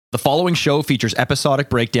The following show features episodic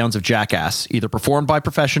breakdowns of Jackass, either performed by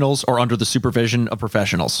professionals or under the supervision of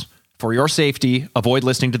professionals. For your safety, avoid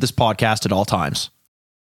listening to this podcast at all times.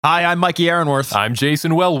 Hi, I'm Mikey Aaronworth. I'm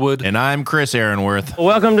Jason Wellwood. And I'm Chris Aaronworth.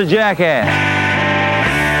 Welcome to Jackass.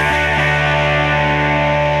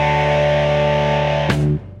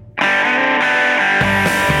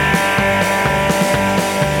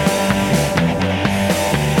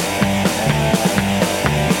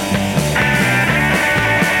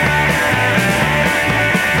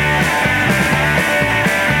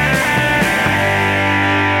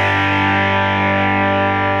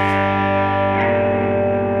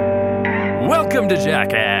 Welcome to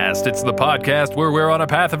Jackass. It's the podcast where we're on a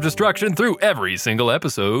path of destruction through every single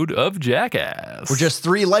episode of Jackass. We're just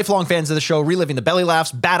three lifelong fans of the show, reliving the belly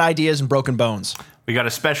laughs, bad ideas, and broken bones. We got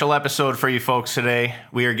a special episode for you folks today.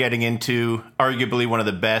 We are getting into arguably one of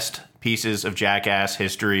the best pieces of Jackass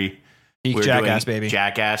history. Peak Jackass, baby.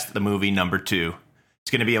 Jackass, the movie number 2.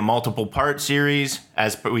 It's going to be a multiple part series,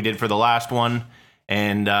 as we did for the last one.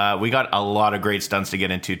 And we got a lot of great stunts to get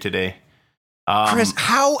into today. Chris,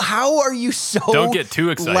 how are you so Don't get too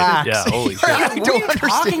excited. lax? Yeah, holy shit. What are you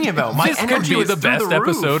talking about? My This could energy be was the through best the roof.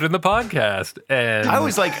 episode in the podcast. And I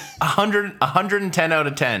was like 110 out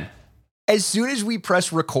of 10. As soon as we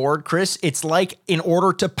press record, Chris, it's like in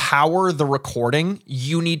order to power the recording,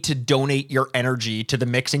 you need to donate your energy to the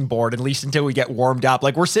mixing board, at least until we get warmed up.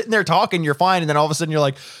 Like, we're sitting there talking, you're fine, and then all of a sudden you're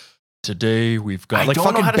like, today we've got like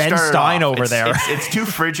fucking Ben Stein over there. It's too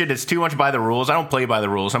frigid. It's too much by the rules. I don't play by the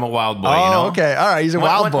rules. I'm a wild boy, Oh, you know? okay. All right. He's a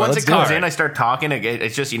wild boy. Once Let's it do comes it. in, I start talking.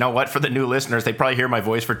 It's just, you know what? For the new listeners, they probably hear my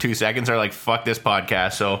voice for 2 seconds. They're like, fuck this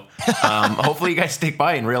podcast. So hopefully you guys stick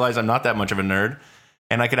by and realize I'm not that much of a nerd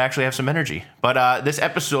and I could actually have some energy. But this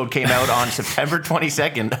episode came out on September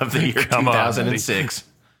 22nd of the year Come on, 2006.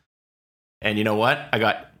 And you know what? I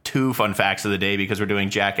got 2 fun facts of the day because we're doing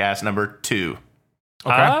Jackass number 2.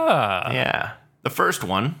 Okay. Yeah. The first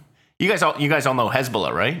one, you guys all know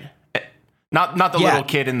Hezbollah, right? Not the Yeah. little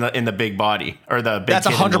kid in the big body or the big. That's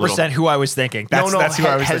kid in the 100% who I was thinking. That's who I was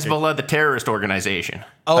thinking. Hezbollah, the terrorist organization.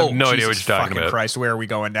 Oh, I have no idea what Jesus you're talking fucking about. Christ, where are we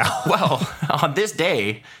going now? Well, on this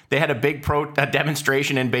day, they had a big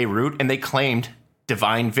demonstration in Beirut, and they claimed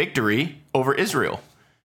divine victory over Israel.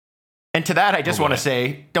 And to that, I just want to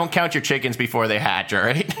say, don't count your chickens before they hatch, all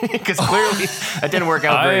right? Because clearly that didn't work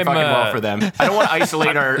out very fucking well for them. I don't want to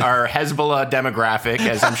isolate our Hezbollah demographic,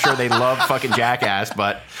 as I'm sure they love fucking Jackass.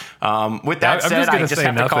 But with that I'm said, just I gonna just say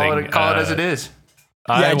have to call nothing. it as it is.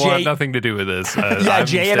 I Yeah, want Jay- nothing to do with this. Yeah, I'm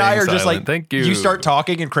Jay and I are staying just silent. like, Thank you. You start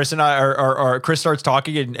talking, and Chris and I or Chris starts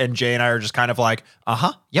talking, and Jay and I are just kind of like,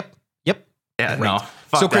 yep. Yeah, Great. no.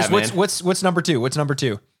 Fuck So, Chris, that, man. what's number 2? What's number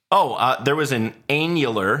 2? Oh, there was an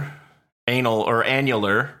annular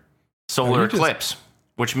solar eclipse,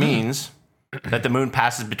 which means that the moon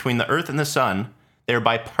passes between the Earth and the sun,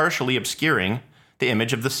 thereby partially obscuring the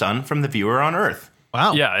image of the sun from the viewer on Earth.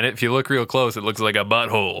 Wow. Yeah, and if you look real close, it looks like a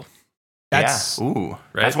butthole. That's Yeah. Ooh.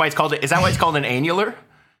 Right? That's why it's called. Is that why it's called an annular?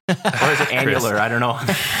 Or is it annular? I don't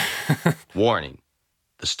know. Warning.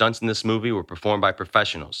 The stunts in this movie were performed by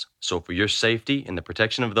professionals, so for your safety and the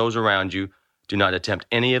protection of those around you, do not attempt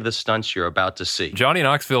any of the stunts you're about to see. Johnny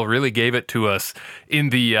Knoxville really gave it to us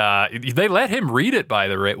in the, they let him read it, by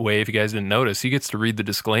the way, if you guys didn't notice. He gets to read the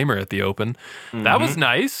disclaimer at the open. That was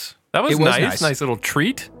nice. That was, It was nice. nice. Nice little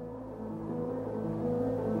treat.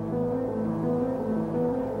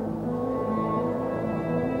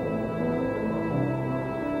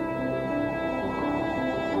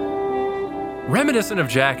 Reminiscent of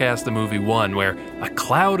Jackass the Movie 1, where a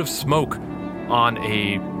cloud of smoke on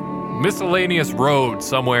a miscellaneous road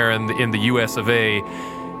somewhere in the US of A.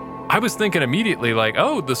 I was thinking immediately like,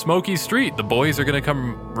 oh, the smoky street. The boys are going to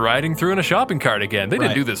come riding through in a shopping cart again. They didn't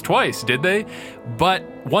Right. do this twice, did they? But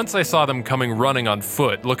once I saw them coming running on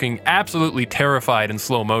foot, looking absolutely terrified in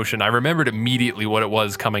slow motion, I remembered immediately what it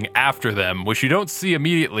was coming after them, which you don't see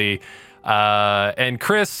immediately. And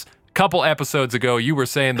Chris, a couple episodes ago, you were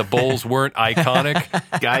saying the Bulls weren't iconic.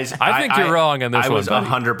 Guys, I think you're wrong on this I one, was buddy.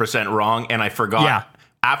 100% wrong, and I forgot. Yeah.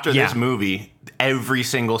 After this Yeah. movie, every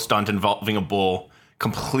single stunt involving a bull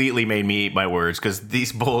completely made me eat my words, because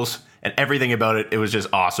these bulls and everything about it was just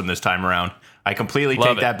awesome this time around. I completely Love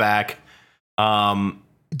take it. that back.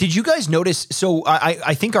 Did you guys notice? So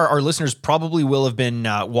I think our listeners probably will have been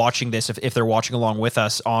watching this if they're watching along with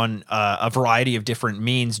us on a variety of different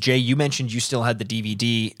means. Jay, you mentioned you still had the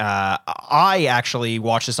DVD. I actually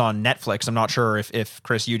watched this on Netflix. I'm not sure if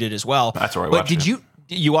Chris, you did as well. That's where I But watched did it.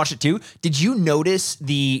 you watch it too? Did you notice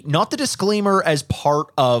not the disclaimer as part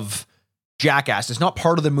of Jackass. It's not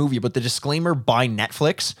part of the movie, but the disclaimer by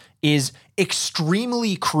Netflix is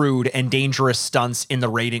extremely crude and dangerous stunts in the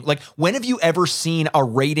rating. Like, when have you ever seen a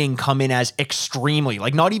rating come in as extremely?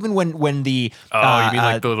 Like, not even when the you mean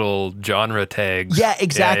like the little genre tags? Yeah,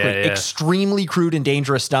 exactly. Yeah. Extremely crude and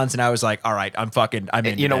dangerous stunts, and I was like, all right, I'm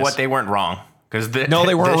into You know this. what? They weren't wrong. Because No,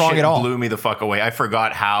 they weren't wrong at all. Blew me the fuck away. I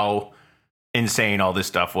forgot how insane all this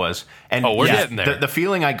stuff was. And we're getting there. The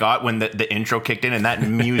feeling I got when the intro kicked in and that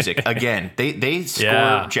music, again, they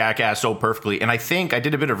score Jackass so perfectly. And I think I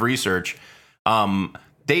did a bit of research.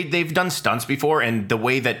 They've done stunts before, and the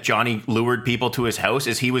way that Johnny lured people to his house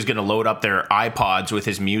is he was going to load up their iPods with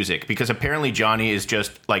his music, because apparently Johnny is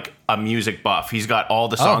just like a music buff. He's got all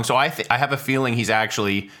the songs. So I have a feeling he's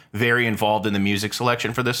actually very involved in the music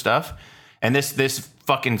selection for this stuff. And this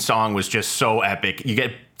fucking song was just so epic. You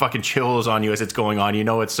get fucking chills on you as it's going on. You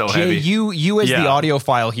know it's so Jay, heavy. you as the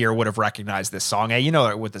audiophile here would have recognized this song. Hey, you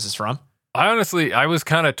know what this is from? I was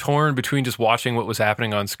kind of torn between just watching what was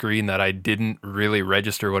happening on screen that I didn't really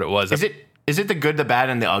register what it was. Is it the good, the bad,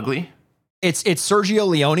 and the ugly? It's Sergio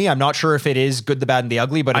Leone. I'm not sure if it is Good, the Bad, and the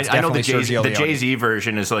Ugly, but it's definitely Sergio Leone. The Jay-Z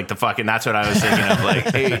version is like the fucking, that's what I was thinking of.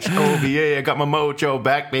 Like, H-O-B-A, I got my mojo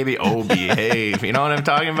back, baby. Oh, behave. You know what I'm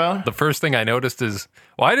talking about? The first thing I noticed is,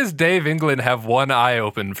 why does Dave England have one eye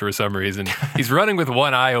open for some reason? He's running with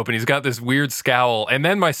one eye open. He's got this weird scowl. And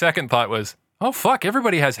then my second thought was, oh, fuck,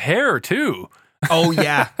 everybody has hair too. Oh,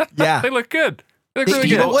 yeah. Yeah. They look good. They look really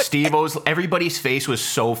good. Steve-O's, everybody's face was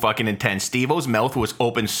so fucking intense. Steve-O's mouth was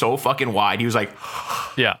open so fucking wide. He was like,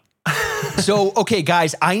 yeah. So, okay,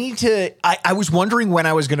 guys, I was wondering when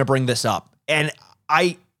I was going to bring this up, and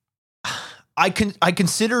I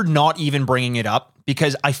considered not even bringing it up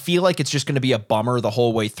because I feel like it's just going to be a bummer the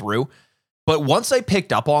whole way through. But once I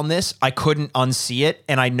picked up on this, I couldn't unsee it,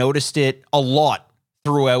 and I noticed it a lot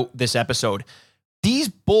throughout this episode. These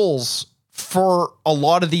bulls, for a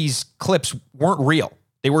lot of these clips, weren't real.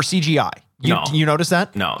 They were CGI. You noticed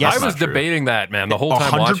that? No. Yes. I was debating that, man, the whole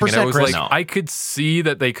time watching it. I was like, no. I could see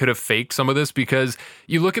that they could have faked some of this, because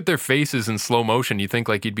you look at their faces in slow motion, you think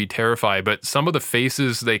like you'd be terrified, but some of the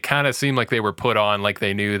faces, they kind of seem like they were put on, like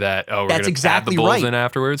they knew that, we're going to add the bulls in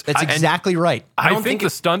afterwards. That's exactly right. I think the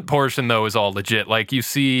stunt portion, though, is all legit. Like, you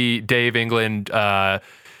see Dave England,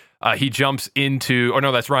 he jumps into, or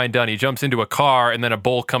no, that's Ryan Dunn. He jumps into a car, and then a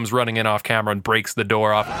bull comes running in off camera and breaks the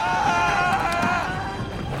door off.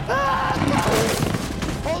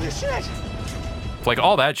 Holy shit! Like,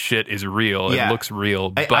 all that shit is real. Yeah. It looks real,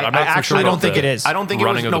 but I I'm not actually sure don't think it is. I don't think it was.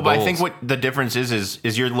 running of No, the but I bulls. think what the difference is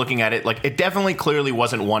you're looking at it like it definitely clearly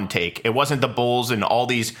wasn't one take. It wasn't the bulls and all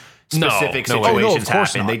these specific No way. situations of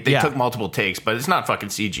course happened. not. They Yeah. took multiple takes, but it's not fucking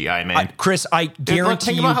CGI, man. Chris, I Dude, guarantee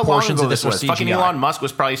think you about how long portions ago of this were was. Fucking CGI. Elon Musk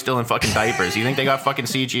was probably still in fucking diapers. You think they got fucking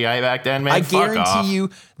CGI back then, man? I Fuck off. guarantee you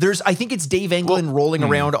I think it's Dave England rolling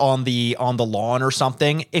around on the lawn or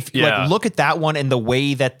something. If Yeah. like look at that one and the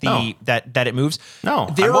way that No. that it moves. No,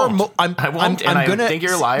 there I are won't. I won't, and gonna I think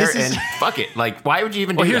you're a liar. this is- And fuck it. Like, why would you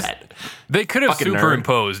even do here's- that? They could have Fucking nerd.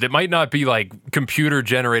 superimposed. It might not be like computer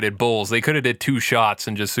generated bulls. They could have did 2 shots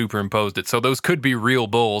and just superimposed it. So those could be real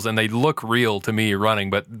bulls, and they look real to me running.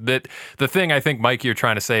 But the thing I think, Mike, you're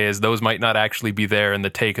trying to say is those might not actually be there in the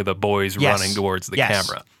take of the boys Yes. running towards the Yes.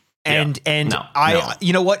 camera. And No.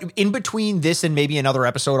 you know what? In between this and maybe another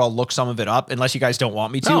episode, I'll look some of it up, unless you guys don't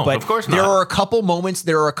want me to. No, but of course there not. are a couple moments.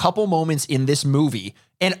 There are a couple moments in this movie,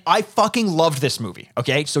 and I fucking loved this movie.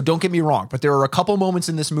 Okay, so don't get me wrong, but there are a couple moments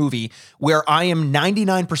in this movie where I am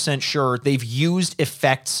 99% sure they've used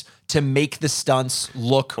effects to make the stunts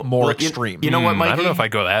look more Well, extreme. You know what, Mikey? I don't know if I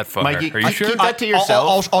go that far. Mikey, Are you sure? keep that to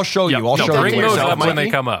yourself. I'll show you. I'll No, show bring you. those yourself, up when they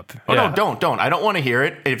Mikey. come up. Oh, Yeah. no, don't. I don't want to hear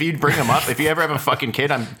it. If you bring them up, if you ever have a fucking kid,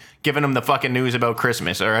 I'm giving them the fucking news about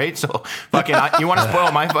Christmas, all right? So, fucking, you want to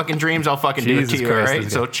spoil my fucking dreams, I'll fucking do it Jesus to you, all Christ, right?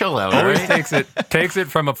 this So guy. chill out, all Always right? takes it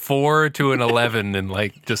from a 4 to an 11, and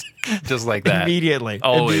like just like that. Immediately.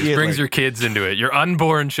 Always Immediately. brings your kids into it. Your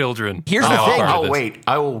unborn children. Here's the are all thing. part of I'll this. wait.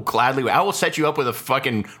 I will gladly wait. I will set you up with a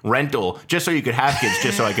fucking rental just so you could have kids,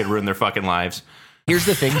 just so I could ruin their fucking lives. Here's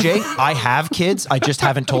the thing, Jay. I have kids. I just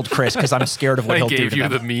haven't told Chris because I'm scared of what I he'll do gave to you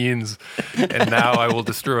them. the means, and now I will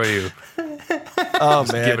destroy you. Oh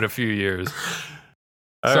Give it a few years.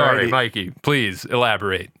 Alrighty. Sorry, Mikey. Please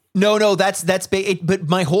elaborate. No, that's but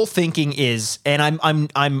my whole thinking is, and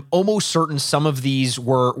I'm almost certain some of these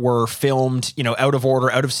were filmed, out of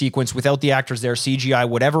order, out of sequence, without the actors there, CGI,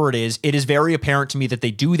 whatever it is. It is very apparent to me that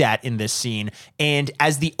they do that in this scene. And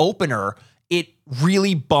as the opener, it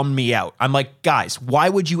really bummed me out. I'm like, guys, why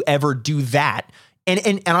would you ever do that?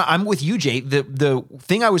 And I'm with you, Jay. The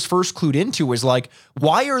thing I was first clued into was like,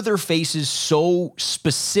 why are their faces so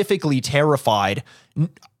specifically terrified?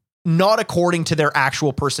 not according to their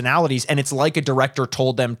actual personalities. And it's like a director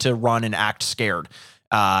told them to run and act scared.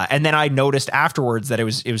 And then I noticed afterwards that it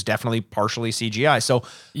was definitely partially CGI. So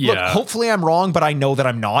look, hopefully I'm wrong, but I know that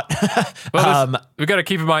I'm not. Well, we've got to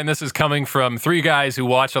keep in mind this is coming from three guys who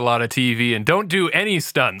watch a lot of TV and don't do any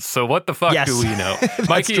stunts. So what the fuck do we know?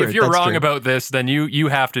 Mikey, true, if you're wrong true. about this, then you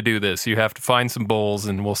have to do this. You have to find some bowls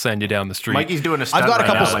and we'll send you down the street. Mikey's doing a stunt I've got a right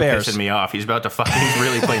couple now, spares. like pissing me off. He's about to he's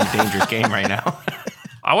really playing a dangerous game right now.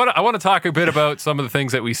 I want to talk a bit about some of the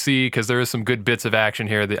things that we see because there is some good bits of action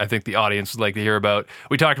here that I think the audience would like to hear about.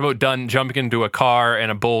 We talked about Dunn jumping into a car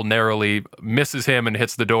and a bull narrowly misses him and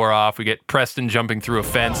hits the door off. We get Preston jumping through a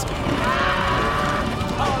fence.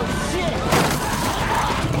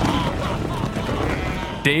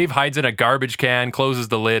 Dave hides in a garbage can, closes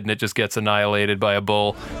the lid, and it just gets annihilated by a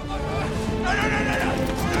bull.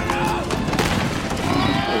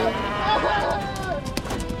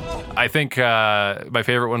 I think my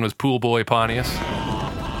favorite one was Pool Boy Pontius.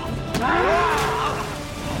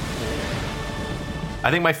 I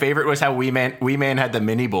think my favorite was how Wee Man had the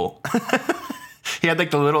mini bull. He had like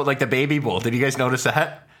the baby bull. Did you guys notice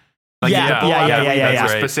that? Like, Yeah.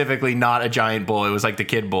 Specifically not a giant bull. It was like the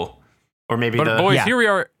kid bull. Or maybe boys, here we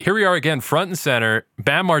are again, front and center.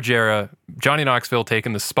 Bam Margera, Johnny Knoxville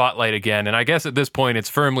taking the spotlight again. And I guess at this point, it's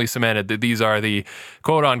firmly cemented that these are the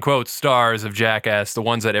quote-unquote stars of Jackass, the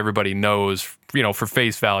ones that everybody knows, for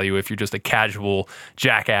face value. If you're just a casual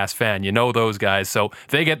Jackass fan, you know those guys. So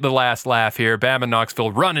they get the last laugh here. Bam and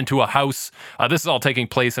Knoxville run into a house. This is all taking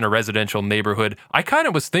place in a residential neighborhood. I kind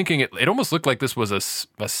of was thinking it almost looked like this was a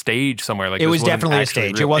stage somewhere. Like it was definitely a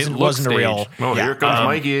stage. Real. It wasn't a real. Oh, here comes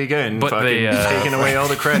Mikey again. But fucking taking away all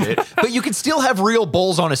the credit. But you can still have real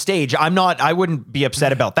bulls on a stage. I wouldn't be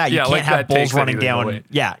upset about that. You can't like have that bulls takes running anything down. away.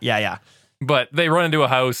 Yeah. But they run into a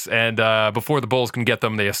house, and before the bulls can get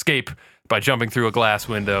them, they escape by jumping through a glass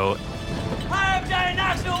window. Hi, I'm Johnny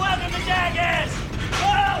Knoxville. Welcome to Jackass.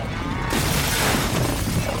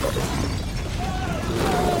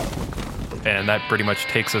 And that pretty much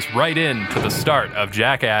takes us right into the start of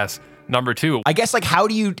Jackass number 2. I guess how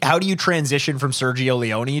do you transition from Sergio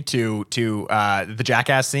Leone to the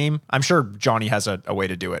Jackass theme? I'm sure Johnny has a way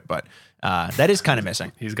to do it, but that is kind of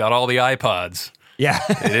missing. He's got all the iPods. Yeah.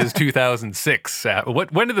 It is 2006.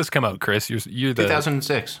 When did this come out, Chris? You're the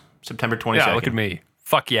 2006, September 22nd. Yeah, look at me.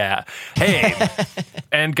 Fuck yeah. Hey.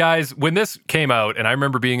 And guys, when this came out, and I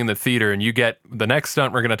remember being in the theater, and you get the next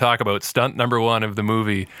stunt we're going to talk about, stunt number 1 of the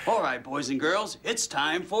movie. All right, boys and girls, it's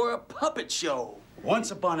time for a puppet show.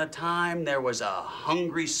 Once upon a time, there was a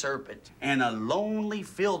hungry serpent and a lonely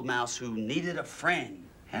field mouse who needed a friend.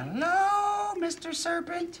 Hello, Mr.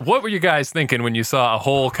 Serpent. What were you guys thinking when you saw a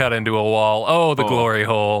hole cut into a wall? Oh, the glory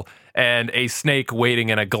hole. And a snake waiting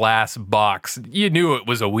in a glass box. You knew it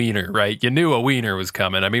was a wiener, right? You knew a wiener was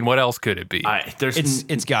coming. I mean, what else could it be?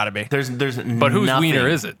 It's got to be. But whose wiener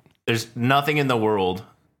is it? There's nothing in the world.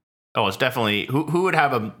 Oh, it's definitely who would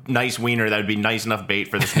have a nice wiener that would be nice enough bait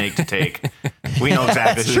for the snake to take. We know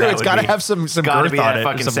exactly who true. that It's would got to be. have some Gotta girth be on that it.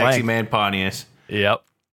 fucking some sexy length. man Pontius. Yep.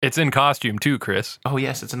 It's in costume too, Chris. Oh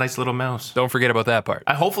yes, it's a nice little mouse. Don't forget about that part.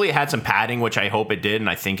 Hopefully it had some padding, which I hope it did, and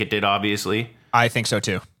I think it did, obviously. I think so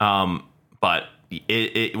too. But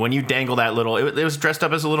it when you dangle that little, it was dressed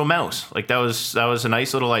up as a little mouse. Like that was a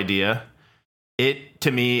nice little idea. It to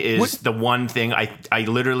me is the one thing I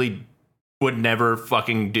literally would never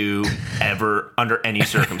fucking do ever under any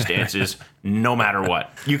circumstances, no matter what.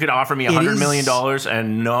 You could offer me $100 million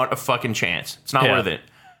and not a fucking chance. It's not worth it.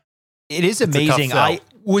 It is a tough amazing. sell.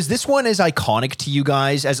 Was this one as iconic to you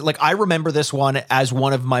guys as I remember this one as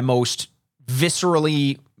one of my most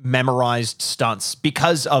viscerally memorized stunts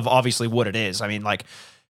because of obviously what it is. I mean,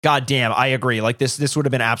 goddamn, I agree. Like this would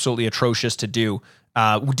have been absolutely atrocious to do.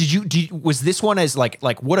 Was this one as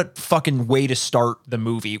like what a fucking way to start the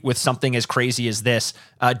movie with something as crazy as this?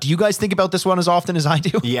 Do you guys think about this one as often as I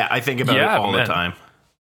do? Yeah, I think about it all the time.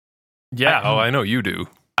 Yeah, I know you do.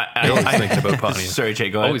 I always think about Pontius. Sorry,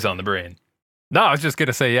 Jay, go ahead. Always on the brain. No, I was just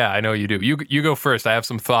gonna say, yeah, I know you do. You go first. I have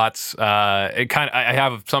some thoughts. I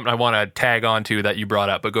have something I want to tag on to that you brought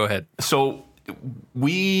up, but go ahead. So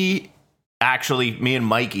me and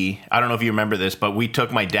Mikey, I don't know if you remember this, but we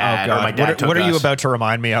took my dad. Oh, or my dad took what are you us. about to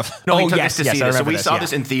remind me of? No, he oh, took yes, us to see I this. So remember we this, saw yeah.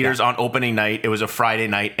 this in theaters on opening night. It was a Friday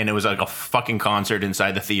night, and it was like a fucking concert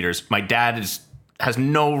inside the theaters. My dad has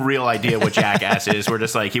no real idea what Jackass is. We're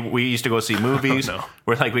just like, we used to go see movies. Oh, no.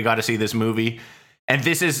 We're like, we got to see this movie. And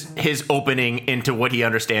this is his opening into what he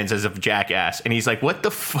understands as a jackass. And he's like, what the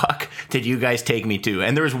fuck did you guys take me to?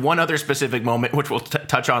 And there was one other specific moment, which we'll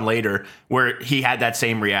touch on later, where he had that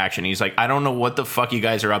same reaction. He's like, I don't know what the fuck you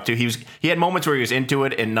guys are up to. He had moments where he was into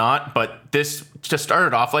it and not, but this just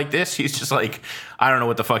started off like this. He's just like, I don't know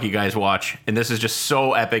what the fuck you guys watch. And this is just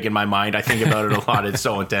so epic in my mind. I think about it a lot. It's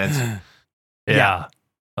so intense. Yeah.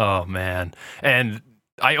 Oh, man. And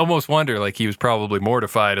I almost wonder, like, he was probably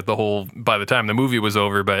mortified at by the time the movie was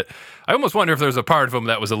over, but I almost wonder if there's a part of him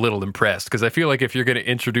that was a little impressed, because I feel like if you're going to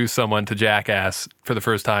introduce someone to Jackass for the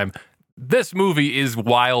first time, this movie is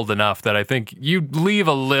wild enough that I think you'd leave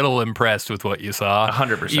a little impressed with what you saw.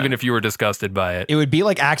 100%. Even if you were disgusted by it. It would be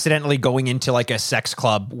like accidentally going into like a sex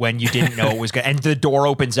club when you didn't know it was good. And the door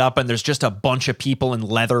opens up and there's just a bunch of people in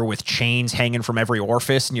leather with chains hanging from every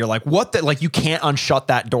orifice. And you're like, what the, like, you can't unshut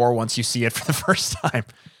that door once you see it for the first time.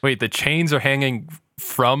 Wait, the chains are hanging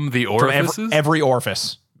from the orifices? From every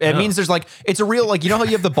orifice. It means there's like, it's a real, like, you know how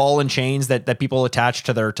you have the ball and chains that people attach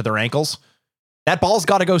to their ankles? That ball's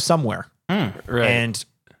got to go somewhere. Right. And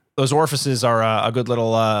those orifices are a good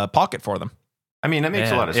little pocket for them. I mean, that makes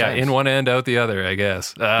a lot of sense. Yeah, in one end, out the other, I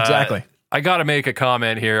guess. Exactly. I got to make a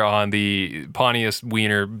comment here on the Pontius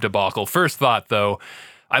Wiener debacle. First thought, though,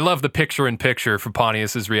 I love the picture-in-picture for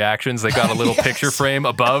Pontius's reactions. They got a little picture frame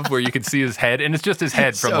above where you can see his head, and it's just his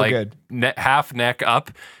head from half neck up.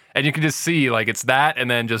 And you can just see, like, it's that,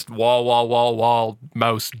 and then just wall,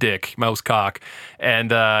 mouse cock.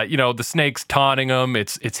 And, the snake's taunting him.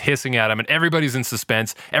 It's hissing at him, and everybody's in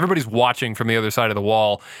suspense. Everybody's watching from the other side of the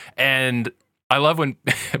wall. And I love when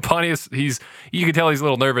Pontius, you can tell he's a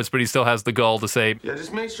little nervous, but he still has the gall to say, yeah,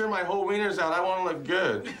 just make sure my whole wiener's out. I want to look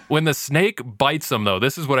good. When the snake bites him, though,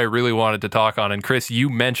 this is what I really wanted to talk on. And Chris, you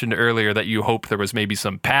mentioned earlier that you hoped there was maybe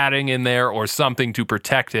some padding in there or something to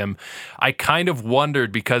protect him. I kind of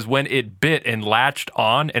wondered because when it bit and latched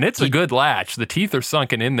on, and it's a good latch, the teeth are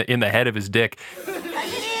sunken in the head of his dick. A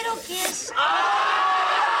little kiss.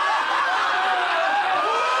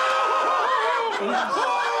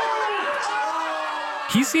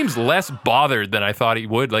 He seems less bothered than I thought he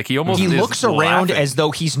would. Like he looks around laughing, as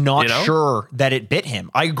though he's not sure that it bit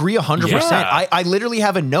him. I agree 100%. Yeah. I literally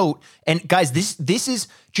have a note, and guys, this is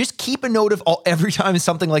just keep a note of every time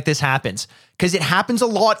something like this happens, because it happens a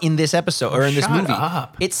lot in this episode or in this movie.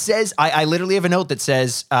 Up. It says I literally have a note that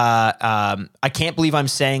says I can't believe I'm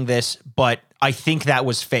saying this, but I think that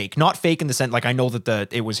was fake. Not fake in the sense like I know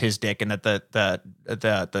that it was his dick and that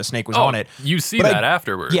the snake was on it. You see that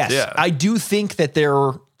afterwards. Yes, yeah. I do think that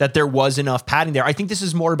there was enough padding there. I think this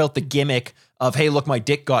is more about the gimmick of, hey, look, my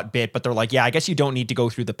dick got bit, but they're like, yeah, I guess you don't need to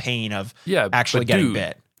go through the pain of actually getting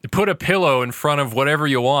bit. Put a pillow in front of whatever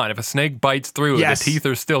you want. If a snake bites through, the teeth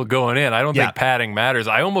are still going in. I don't think padding matters.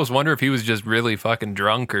 I almost wonder if he was just really fucking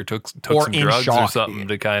drunk or took some drugs or something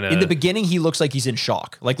to kind of. In the beginning, he looks like he's in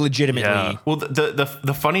shock, like legitimately. Yeah. Well,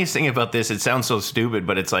 the funniest thing about this, it sounds so stupid,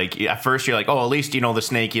 but it's like at first you're like, oh, at least the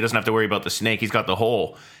snake. He doesn't have to worry about the snake. He's got the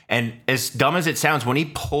hole. And as dumb as it sounds, when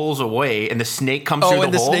he pulls away and the snake comes through the hole,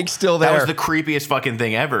 and the snake's still there. That was the creepiest fucking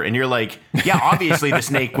thing ever. And you're like, yeah, obviously the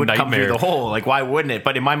snake would come through the hole. Like, why wouldn't it?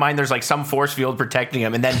 But in my mind, there's like some force field protecting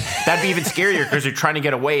him. And then that'd be even scarier because you're trying to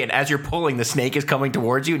get away. And as you're pulling, the snake is coming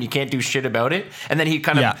towards you and you can't do shit about it. And then he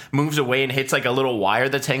kind of moves away and hits like a little wire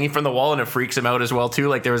that's hanging from the wall, and it freaks him out as well, too.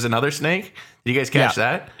 Like there was another snake. Did you guys catch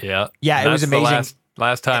that? Yeah. Yeah, it was amazing.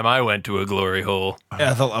 Last time I went to a glory hole.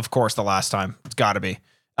 Of course, the last time. It's got to be.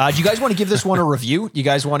 Do you guys want to give this one a review? You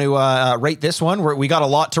guys want to rate this one? We got a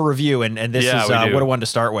lot to review, and this is what I wanted to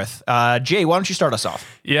start with. Jay, why don't you start us off?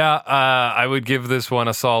 Yeah, I would give this one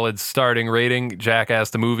a solid starting rating. Jackass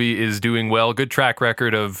the movie is doing well. Good track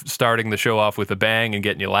record of starting the show off with a bang and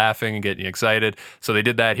getting you laughing and getting you excited. So they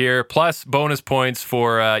did that here. Plus, bonus points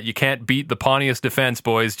for you can't beat the Pontius defense,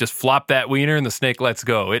 boys. Just flop that wiener and the snake lets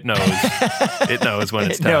go. It knows. It knows when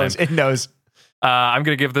it's time. It knows. I'm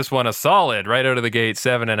going to give this one a solid, right out of the gate,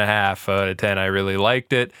 7.5 out of 10. I really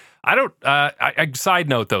liked it. I don't, side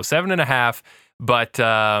note though, 7.5, but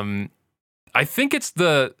I think it's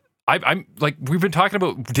I'm like, we've been talking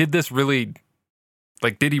about, did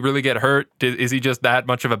he really get hurt? Is he just that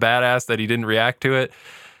much of a badass that he didn't react to it?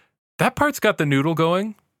 That part's got the noodle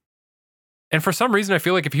going. And for some reason, I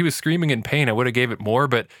feel like if he was screaming in pain, I would have gave it more,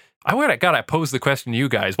 but I got to pose the question to you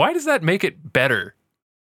guys. Why does that make it better?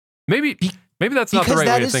 Maybe that's not the right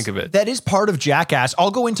way to think of it. That is part of Jackass.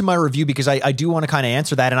 I'll go into my review because I do want to kind of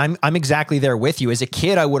answer that. And I'm exactly there with you. As a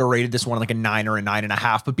kid, I would have rated this one like a 9 or a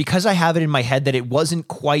 9.5. But because I have it in my head that it wasn't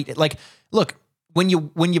quite like, look, when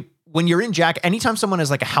you're in anytime someone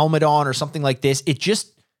has like a helmet on or something like this,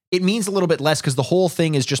 it means a little bit less because the whole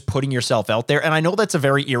thing is just putting yourself out there. And I know that's a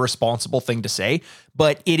very irresponsible thing to say,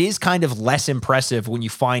 but it is kind of less impressive when you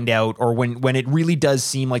find out, or when it really does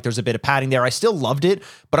seem like there's a bit of padding there. I still loved it,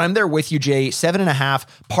 but I'm there with you, Jay. 7.5,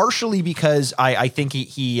 partially because I think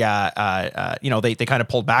he they kind of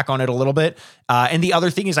pulled back on it a little bit. And the other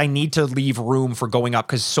thing is I need to leave room for going up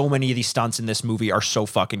because so many of these stunts in this movie are so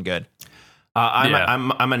fucking good.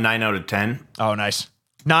 I'm a 9 out of 10. Oh, nice.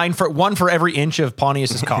 1 for every inch of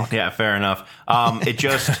Pontius's cock. Yeah, fair enough. It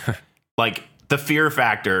just like the fear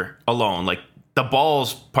factor alone, like the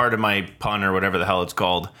balls part of my pun or whatever the hell it's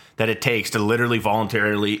called, that it takes to literally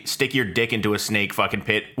voluntarily stick your dick into a snake fucking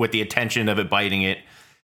pit with the intention of it biting it.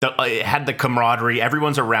 It had the camaraderie.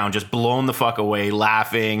 Everyone's around, just blown the fuck away,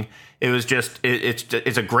 laughing. It was just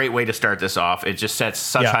it's a great way to start this off. It just sets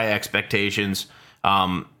such high expectations.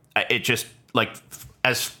 It just like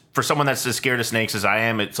as for someone that's as scared of snakes as I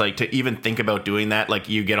am, it's like to even think about doing that, like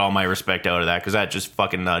you get all my respect out of that because that's just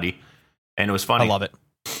fucking nutty. And it was funny. I love it.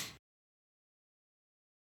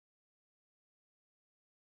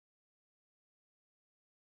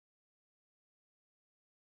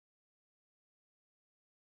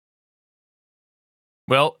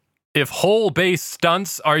 Well, if hole-based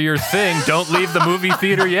stunts are your thing, don't leave the movie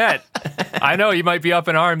theater yet. I know you might be up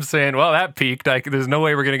in arms saying, well, that peaked. There's no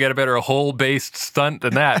way we're going to get a better hole-based stunt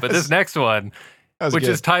than that. But this next one, which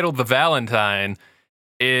is titled The Valentine,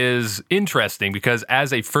 is interesting because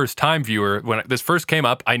as a first-time viewer, when this first came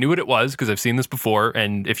up, I knew what it was because I've seen this before.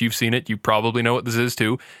 And if you've seen it, you probably know what this is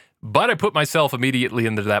too. But I put myself immediately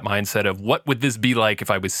into that mindset of what would this be like if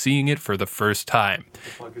I was seeing it for the first time? What the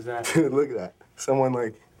fuck is that? Dude, look at that. Someone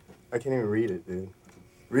I can't even read it, dude.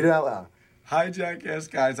 Read it out loud. Hi, Jackass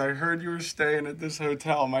guys. I heard you were staying at this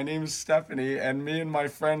hotel. My name is Stephanie, and me and my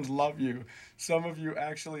friends love you. Some of you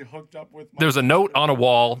actually hooked up with my... There's a note on a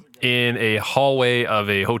wall in a hallway of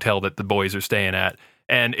a hotel that the boys are staying at,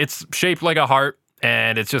 and it's shaped like a heart,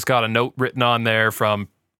 and it's just got a note written on there from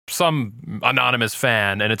some anonymous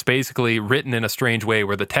fan, and it's basically written in a strange way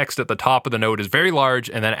where the text at the top of the note is very large,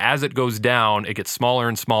 and then as it goes down, it gets smaller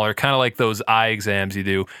and smaller, kind of like those eye exams you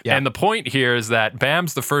do. Yeah. And the point here is that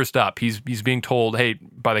Bam's the first up. He's being told, hey,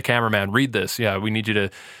 by the cameraman, read this. Yeah, we need you to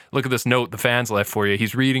look at this note the fans left for you.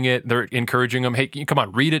 He's reading it. They're encouraging him, hey, come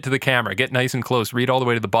on, read it to the camera. Get nice and close. Read all the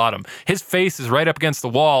way to the bottom. His face is right up against the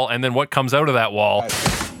wall, and then what comes out of that wall...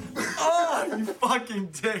 You fucking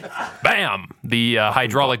dick. Bam! The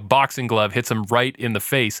hydraulic boxing glove hits him right in the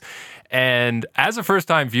face. And as a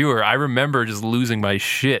first-time viewer, I remember just losing my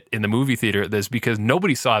shit in the movie theater at this because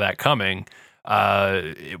nobody saw that coming.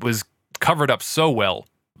 It was covered up so well.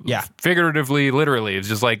 Yeah. Figuratively, literally. It's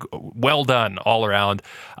just like well done all around.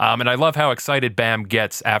 And I love how excited Bam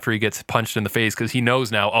gets after he gets punched in the face because he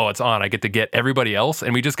knows now, oh, it's on. I get to get everybody else.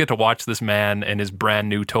 And we just get to watch this man and his brand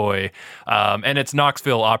new toy. And it's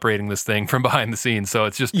Knoxville operating this thing from behind the scenes. So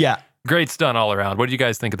it's just great stunt all around. What do you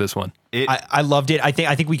guys think of this one? I loved it. I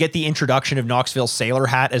think we get the introduction of Knoxville's sailor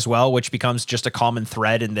hat as well, which becomes just a common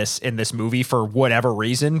thread in this movie for whatever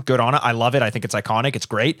reason. Good on it. I love it. I think it's iconic. It's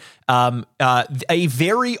great. A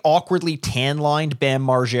very awkwardly tan-lined Bam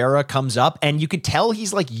Margera comes up, and you could tell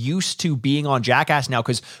he's like used to being on Jackass now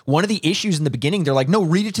because one of the issues in the beginning, they're like, no,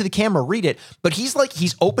 read it to the camera, read it. But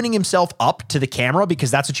he's opening himself up to the camera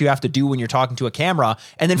because that's what you have to do when you're talking to a camera.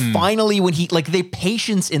 And then finally, when the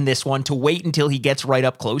patience in this one to wait until he gets right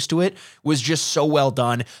up close to it was just so well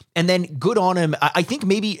done. And then good on him. I think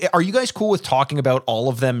maybe, are you guys cool with talking about all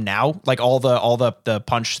of them now? Like all the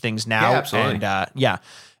punch things now? Yeah, absolutely. And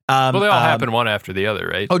well, they all happen one after the other,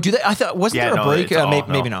 right? Oh, do they? I thought, wasn't there a break?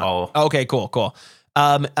 Maybe not. Okay, cool.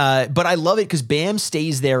 But I love it because Bam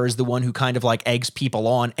stays there as the one who kind of like eggs people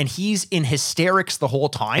on, and he's in hysterics the whole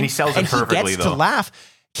time. And he sells it perfectly, he gets to laugh.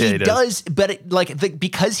 He does, but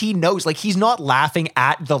because he knows, like, he's not laughing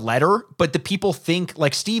at the letter, but the people think,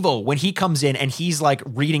 like, Steve-O, when he comes in and he's, like,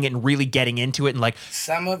 reading it and really getting into it and, like...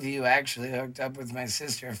 Some of you actually hooked up with my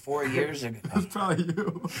sister 4 years ago. That's probably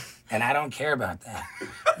you. And I don't care about that.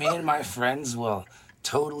 Me and my friends will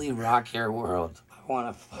totally rock your world. I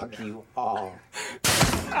want to fuck you all.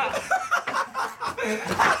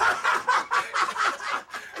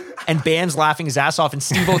 And Bam's laughing his ass off, and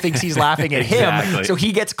Steve-O thinks he's laughing at him. So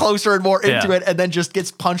he gets closer and more into it, and then just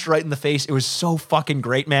gets punched right in the face. It was so fucking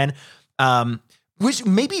great, man. Which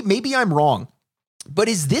maybe I'm wrong, but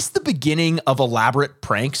is this the beginning of elaborate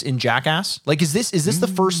pranks in Jackass? Like, is this the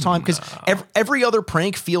first time? Because every other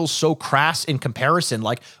prank feels so crass in comparison.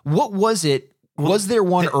 Like, what was it? Was there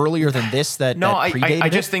one earlier than this that predated I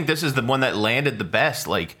just think this is the one that landed the best.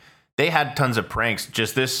 Like, they had tons of pranks.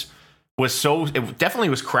 Just this was it definitely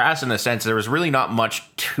was crass in the sense there was really not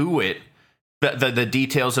much to it, the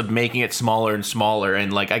details of making it smaller and smaller,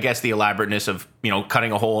 and like I guess the elaborateness of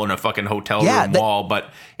cutting a hole in a fucking hotel room wall,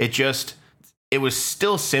 but it was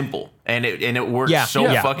still simple, and it worked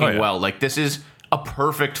fucking well. Like this is a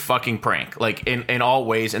perfect fucking prank, like in all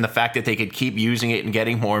ways, and the fact that they could keep using it and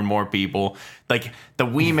getting more and more people. Like the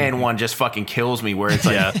Wee Man one just fucking kills me, where it's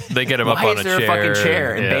like they get him up on a chair. Why is there a fucking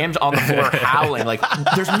chair? And Bam's on the floor howling. Like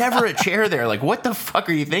there's never a chair there. Like what the fuck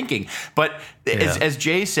are you thinking? But as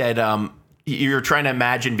Jay said, you're trying to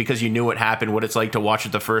imagine, because you knew what happened, what it's like to watch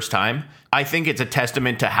it the first time. I think it's a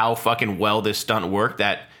testament to how fucking well this stunt worked,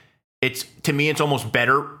 that to me it's almost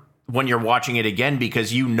better when you're watching it again,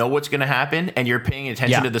 because you know what's going to happen and you're paying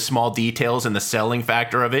attention to the small details and the selling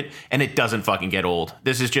factor of it, and it doesn't fucking get old.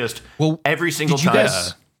 This is just every single time.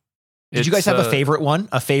 Did you guys have a favorite one?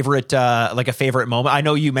 A favorite moment? I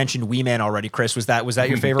know you mentioned Wee Man already, Chris. Was that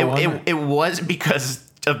your favorite one? It was because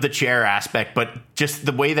of the chair aspect, but just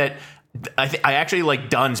the way that I actually like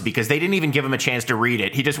Dunn's, because they didn't even give him a chance to read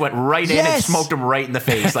it. He just went right in and smoked him right in the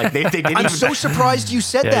face. Like they didn't. I'm so surprised you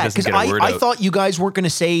said that, because I thought you guys weren't going to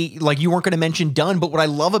say, like, you weren't going to mention Dunn. But what I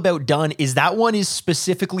love about Dunn is that one is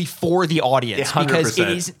specifically for the audience, 100%.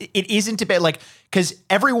 because it isn't about, like, because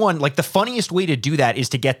everyone, like, the funniest way to do that is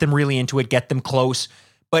to get them really into it, get them close.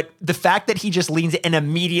 But the fact that he just leans in and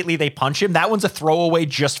immediately they punch him, that one's a throwaway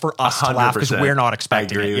just for us to laugh, because we're not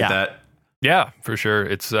expecting I agree it. with that. Yeah, for sure.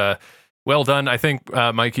 It's well done. I think,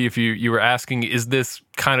 Mikey, if you were asking, is this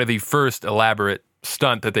kind of the first elaborate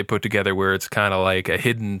stunt that they put together where it's kind of like a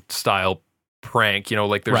hidden style prank,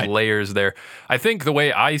 like there's layers there? I think the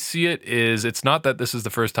way I see it is, it's not that this is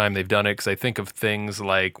the first time they've done it, because I think of things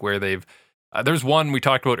like where they've there's one we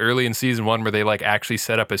talked about early in season 1 where they like actually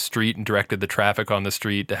set up a street and directed the traffic on the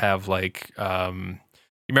street to have like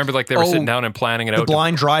you remember, like, they were sitting down and planning it out. The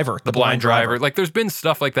blind driver. Like, there's been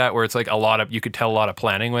stuff like that where it's like you could tell a lot of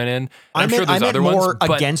planning went in. I'm sure there's other more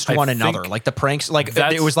ones against one another. Like the pranks, like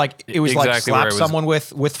it was like slap someone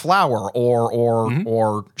with flour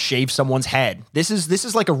or shave someone's head. This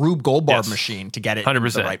is like a Rube Goldberg machine to get it 100%. in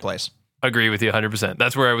the right place. Agree with you 100%.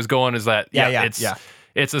 That's where I was going, is that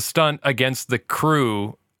it's a stunt against the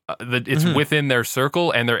crew. It's within their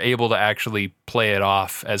circle, and they're able to actually play it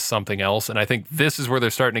off as something else. And I think this is where they're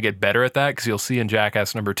starting to get better at that, because you'll see in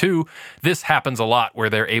Jackass number 2, this happens a lot where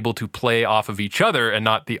they're able to play off of each other and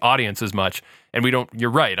not the audience as much. And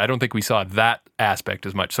you're right, I don't think we saw that aspect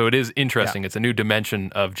as much. So it is interesting. Yeah. It's a new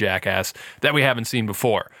dimension of Jackass that we haven't seen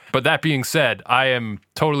before. But that being said, I am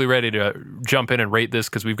totally ready to jump in and rate this,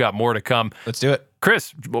 because we've got more to come. Let's do it.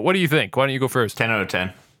 Chris, what do you think? Why don't you go first? 10 out of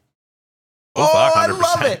 10. Oh, I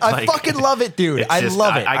love it. I fucking love it, dude. I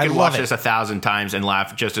love it. I could watch this 1,000 times and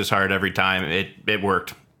laugh just as hard every time. It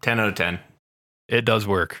worked. 10 out of 10. It does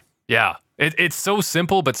work. Yeah. It's so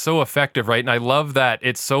simple, but so effective, right? And I love that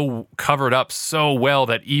it's so covered up so well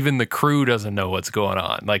that even the crew doesn't know what's going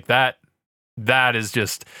on. Like that is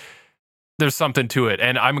just... There's something to it.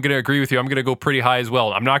 And I'm going to agree with you. I'm going to go pretty high as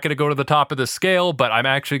well. I'm not going to go to the top of the scale, but I'm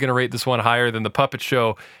actually going to rate this one higher than The Puppet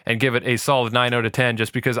Show and give it a solid 9 out of 10,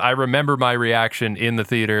 just because I remember my reaction in the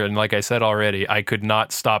theater. And like I said already, I could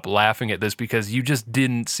not stop laughing at this, because you just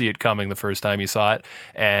didn't see it coming the first time you saw it.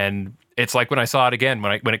 And it's like when I saw it again,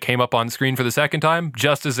 when it came up on screen for the second time,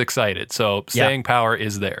 just as excited. So staying power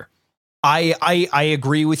is there. I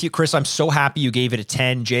agree with you, Chris. I'm so happy you gave it a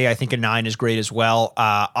 10. Jay, I think a 9 is great as well.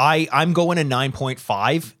 I'm going a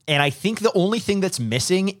 9.5, and I think the only thing that's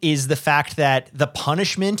missing is the fact that the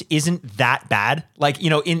punishment isn't that bad. Like,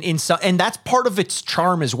 in some, and that's part of its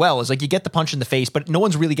charm as well, is like you get the punch in the face, but no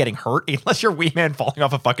one's really getting hurt unless you're Wee Man falling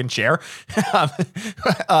off a fucking chair.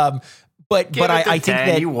 But I think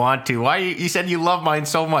that you want to. Why you said you love mine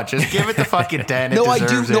so much? Just give it the fucking 10. No, I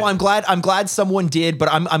do. No, I'm glad someone did, but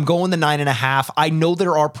I'm going the 9.5. I know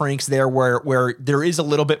there are pranks there where there is a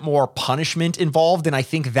little bit more punishment involved, and I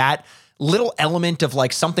think that little element of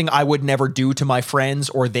like something I would never do to my friends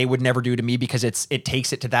or they would never do to me, because it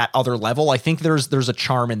takes it to that other level. I think there's a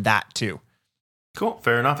charm in that too. Cool,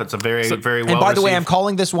 fair enough. It's a very well. And by the way, received. I'm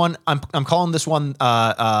calling this one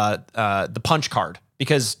the punch card,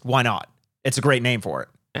 because why not? It's a great name for it.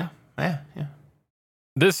 Yeah.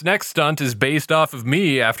 This next stunt is based off of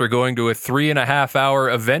me after going to a 3.5-hour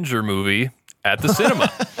Avenger movie at the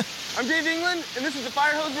cinema. I'm Dave England, and this is the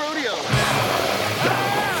Fire Hose Rodeo.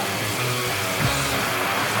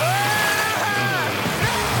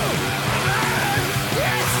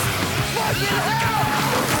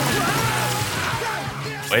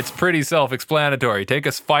 It's pretty self-explanatory. Take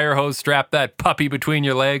a fire hose, strap that puppy between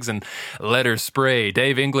your legs, and let her spray.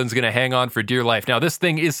 Dave England's going to hang on for dear life. Now, this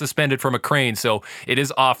thing is suspended from a crane, so it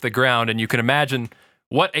is off the ground, and you can imagine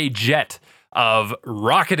what a jet of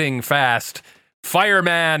rocketing fast.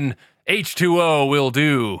 Fireman H2O will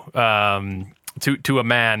do. To a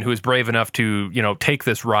man who is brave enough to, take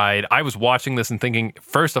this ride. I was watching this and thinking,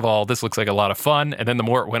 first of all, this looks like a lot of fun. And then the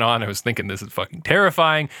more it went on, I was thinking, this is fucking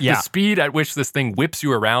terrifying. Yeah. The speed at which this thing whips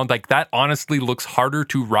you around, like that honestly looks harder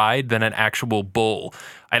to ride than an actual bull.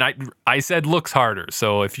 And I said looks harder.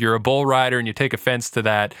 So if you're a bull rider and you take offense to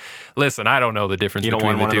that, listen, I don't know the difference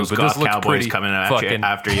between the two, but this looks pretty coming fucking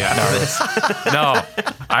after you after this. No,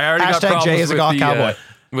 I already got problems Jay is a with goth cowboy.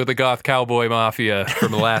 With the goth cowboy mafia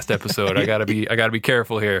from the last episode. I gotta be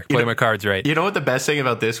careful here. Play my cards right. You know what the best thing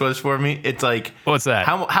about this was for me? It's like, what's that?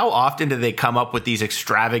 How often do they come up with these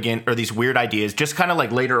extravagant or these weird ideas? Just kind of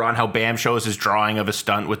like later on, how Bam shows his drawing of a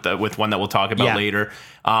stunt with one that we'll talk about later.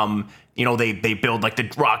 They build like the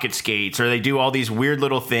rocket skates, or they do all these weird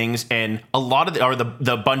little things, and a lot of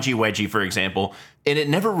the bungee wedgie, for example. And it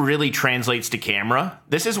never really translates to camera.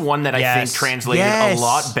 This is one that I think translated a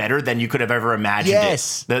lot better than you could have ever imagined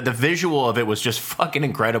it. The visual of it was just fucking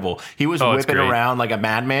incredible. He was whipping around like a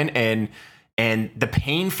madman, and the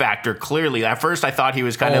pain factor, clearly, at first I thought he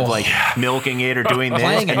was kind of like milking it or doing this,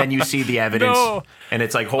 and then you see the evidence, and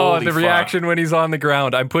it's like, holy fuck. Reaction when he's on the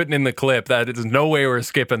ground. I'm putting in the clip. There's no way we're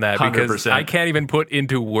skipping that, because 100%. I can't even put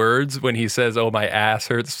into words when he says, "Oh, my ass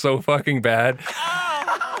hurts so fucking bad."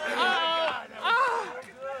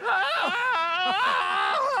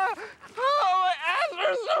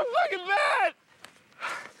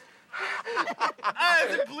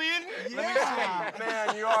 Is it bleeding? Yeah,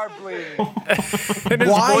 man, you are bleeding. And his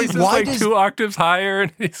voice is like 2 octaves higher,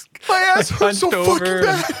 and he's my ass hurts so fucking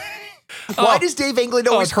bad. Why does Dave Englund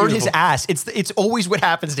always hurt his ass? It's always what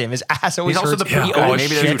happens to him. His ass always hurts. He's also the poop guy.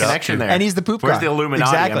 Maybe there's a connection there. And he's the poop guy. Where's the Illuminati?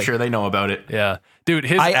 Exactly. I'm sure they know about it. Yeah. Dude,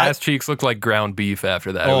 his ass cheeks look like ground beef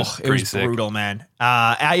after that. It was brutal, man.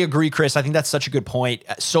 I agree, Chris. I think that's such a good point.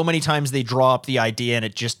 So many times they draw up the idea and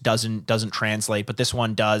it just doesn't translate, but this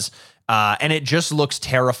one does. And it just looks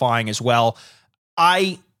terrifying as well.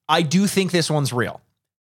 I do think this one's real,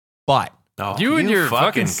 but you and your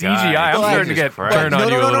fucking CGI. I'm starting to get turned on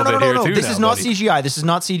you a little bit here too. This is not CGI. This is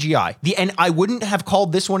not CGI. And I wouldn't have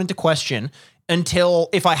called this one into question until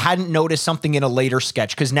if I hadn't noticed something in a later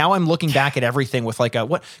sketch. Because now I'm looking back at everything with like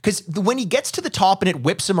because when he gets to the top and it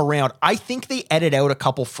whips him around, I think they edit out a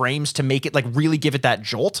couple frames to make it like really give it that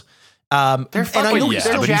jolt. They're fucking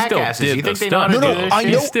jackasses. You think they know how to do this shit?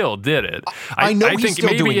 He still did it. I know I he's think still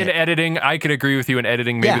maybe doing in it. editing, I could agree with you in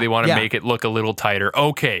editing. Maybe they want to make it look a little tighter.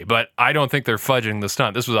 Okay, but I don't think they're fudging the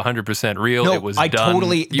stunt. This was 100% real. No, it was I done.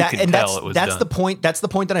 totally. You can tell it was that's done. the point. That's the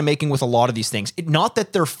point that I'm making with a lot of these things. Not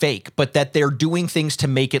that they're fake, but that they're doing things to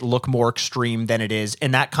make it look more extreme than it is,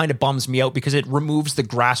 and that kind of bums me out because it removes the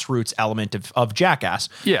grassroots element of Jackass.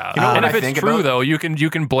 Yeah, and if it's true though, you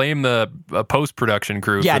can blame the post production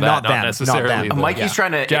crew for that, not necessarily. Mikey's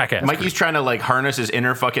trying to like harness his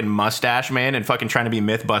inner fucking mustache, man, and fucking trying to be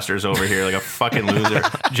Mythbusters over here like a fucking loser.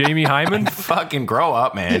 Jamie Hyman, fucking grow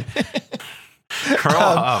up, man. Grow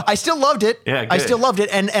up. I still loved it. Yeah, I still loved it,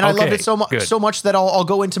 and I loved it so much that I'll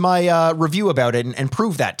go into my review about it and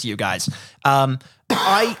prove that to you guys. Are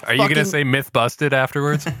you gonna say myth busted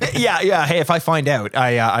afterwards? Yeah. Hey, if I find out,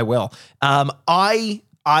 I will.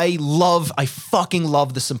 I fucking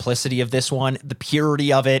love the simplicity of this one, the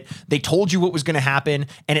purity of it. They told you what was going to happen,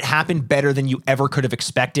 and it happened better than you ever could have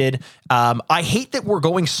expected. I hate that we're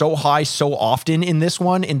going so high so often in this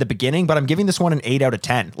one in the beginning, but I'm giving this one an 8 out of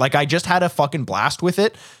 10. Like, I just had a fucking blast with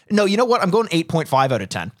it. No, you know what? I'm going 8.5 out of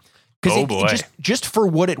 10. Because just for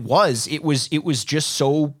what it was just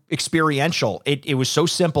so experiential. It was so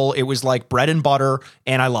simple. It was like bread and butter,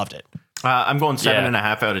 and I loved it. I'm going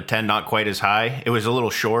 7.5 out of 10. Not quite as high. It was a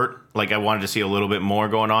little short. Like, I wanted to see a little bit more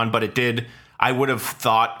going on, but it did. I would have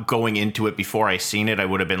thought going into it before I seen it, I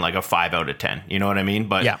would have been like a 5 out of 10. You know what I mean?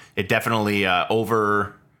 But it definitely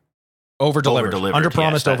over delivered. Under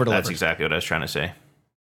promised, over delivered. That's exactly what I was trying to say.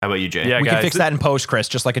 How about you, Jay? Yeah, we can fix that in post, Chris,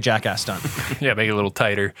 just like a Jackass stunt. Yeah, make it a little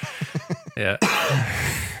tighter. Yeah.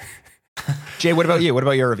 Jay, what about you? What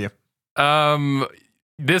about your review?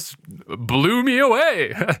 This blew me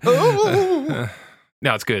away.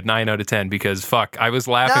 No, it's good. 9 out of 10 because fuck, I was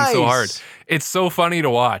laughing so hard. It's so funny to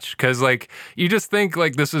watch because like you just think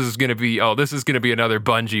like this is gonna be another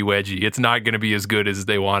bungee wedgie. It's not gonna be as good as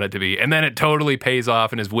they want it to be, and then it totally pays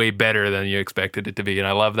off and is way better than you expected it to be. And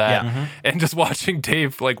I love that. Yeah. And just watching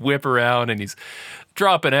Dave like whip around and he's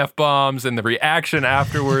dropping F-bombs and the reaction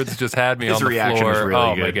afterwards just had me on the floor. Was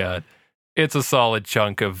really good. My god. It's a solid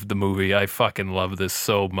chunk of the movie. I fucking love this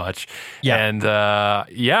so much. Yeah. And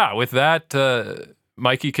with that,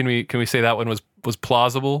 Mikey, can we say that one was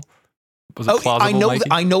plausible? Was it plausible?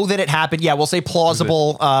 I know that it happened. Yeah, we'll say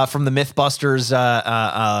plausible from the MythBusters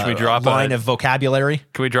Can we drop line of vocabulary.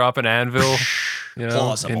 Can we drop an anvil?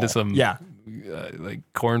 Plausible. Into some like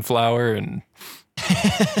cornflower and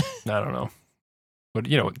I don't know. But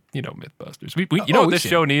MythBusters. We what this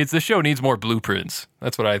show needs? This show needs more blueprints.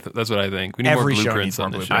 That's what I think. We need Every more show blueprints needs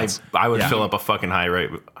on more this blueprints. show. I would fill up a fucking high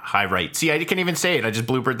right. See, I can't even say it. I just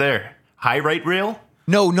bloopered there. High right reel?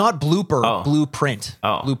 No, not blooper. Oh. Blueprint.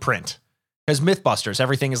 Oh. Blueprint. Because MythBusters,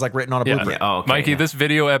 everything is like written on a blueprint. Oh, okay, Mikey, this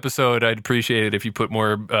video episode, I'd appreciate it if you put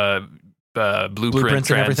more blueprint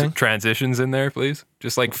and everything? transitions in there, please.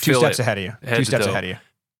 Just like Two fill steps it ahead of you. head Two to steps toe. ahead of you.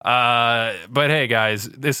 But hey, guys,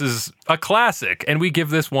 this is a classic, and we give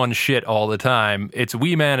this one shit all the time. It's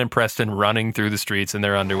Wee Man and Preston running through the streets in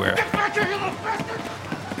their underwear. Get back here, you little bastard!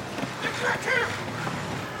 Get back here!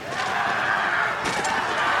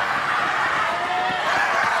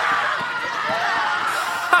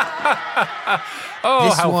 Oh,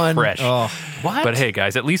 This how one- fresh. oh. What? But hey,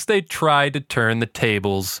 guys, at least they tried to turn the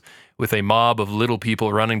tables with a mob of little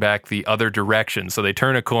people running back the other direction. So they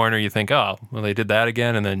turn a corner, you think, oh, well, they did that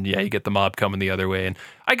again. And then, you get the mob coming the other way. And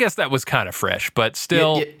I guess that was kind of fresh. But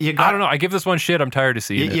still, I don't know. I give this one shit. I'm tired of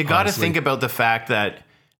seeing it. You got to honestly. think about the fact that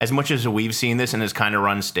as much as we've seen this and has kind of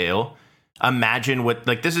run stale, imagine what,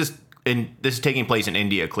 like, this is taking place in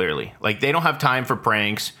India, clearly. Like, they don't have time for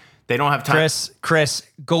pranks. They don't have time. Chris,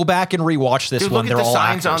 go back and rewatch this Dude, one. look at They're the all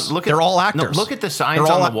signs actors. on. They're all actors. No, look at the signs They're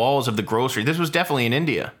all on the walls of the grocery. This was definitely in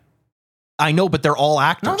India. I know, but they're all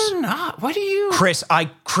actors. No, they're not. What do you, Chris?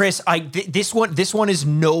 This one is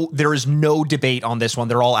no. There is no debate on this one.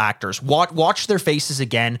 They're all actors. Watch their faces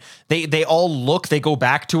again. They all look. They go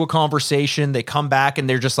back to a conversation. They come back and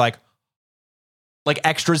they're just like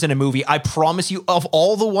extras in a movie. I promise you, of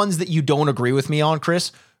all the ones that you don't agree with me on,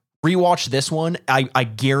 Chris, rewatch this one. I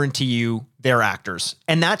guarantee you they're actors,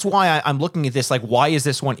 and that's why I'm looking at this. Like, why is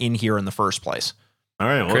this one in here in the first place? All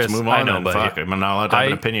right, well, Chris, let's move I on know, then. buddy. Fuck, I'm not allowed to have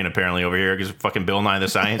an opinion apparently over here because fucking Bill Nye the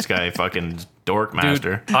Science Guy, fucking dork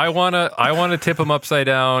master. Dude, I wanna tip him upside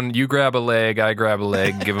down. You grab a leg, I grab a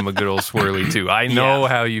leg, give him a good old swirly too. I know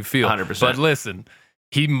how you feel. 100%. But listen,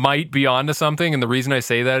 he might be onto something, and the reason I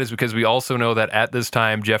say that is because we also know that at this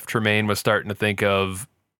time Jeff Tremaine was starting to think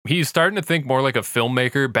more like a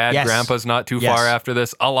filmmaker. Bad Yes. Grandpa's not too Yes. far after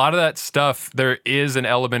this. A lot of that stuff, there is an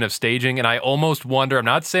element of staging, and I almost wonder, I'm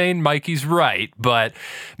not saying Mikey's right, but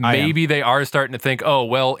maybe they are starting to think, oh,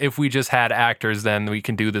 well, if we just had actors, then we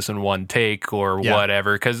can do this in one take or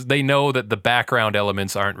whatever, because they know that the background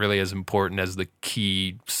elements aren't really as important as the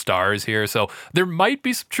key stars here. So there might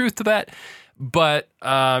be some truth to that. But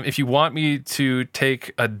if you want me to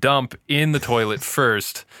take a dump in the toilet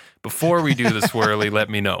first, before we do the swirly, let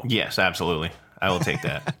me know. Yes, absolutely. I will take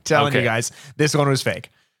that. Telling you Okay. guys, this one was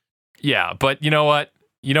fake. Yeah, but you know what?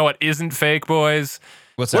 You know what isn't fake, boys?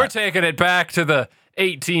 What's We're that? taking it back to the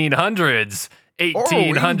 1800s.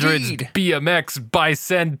 1800s indeed. BMX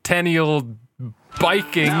bicentennial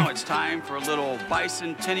biking. Now it's time for a little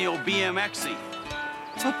bicentennial BMXing.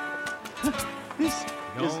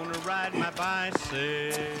 Gonna ride my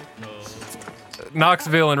bicycle.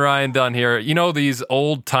 Knoxville and Ryan Dunn here. You know these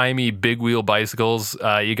old-timey big wheel bicycles?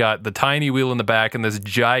 You got the tiny wheel in the back and this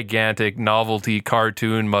gigantic novelty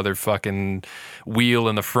cartoon motherfucking wheel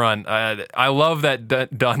in the front. I love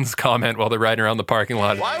that Dunn's comment while they're riding around the parking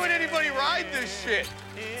lot. Why would anybody ride this shit?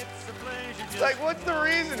 Like, what's the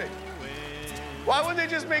reasoning? Why wouldn't they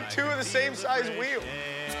just make two of the same size wheels?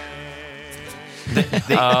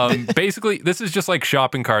 Basically, this is just like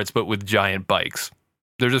shopping carts, but with giant bikes.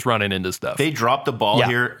 They're just running into stuff. They dropped the ball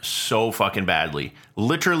here so fucking badly.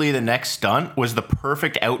 Literally, the next stunt was the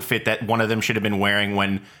perfect outfit that one of them should have been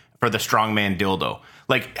wearing for the strongman dildo.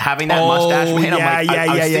 Like having that mustache man.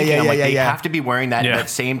 They have to be wearing that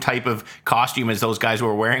same type of costume as those guys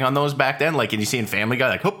were wearing on those back then. Like, and you see in Family Guy,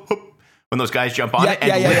 like hoop, hoop, when those guys jump on it.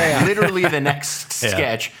 And literally the next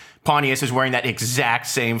sketch, Pontius is wearing that exact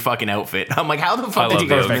same fucking outfit. I'm like, how the fuck did you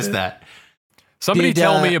guys miss that? Somebody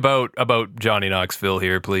tell me about Johnny Knoxville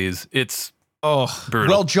here, please. It's brutal.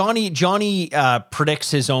 Well, Johnny predicts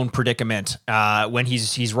his own predicament when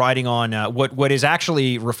he's riding on what is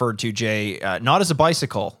actually referred to, Jay, not as a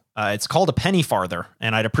bicycle. It's called a penny farther,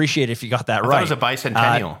 and I'd appreciate if you got that right. It was a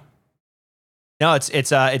bicentennial. No, it's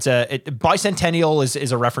bicentennial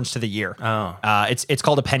is a reference to the year. Oh, it's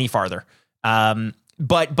called a penny farther.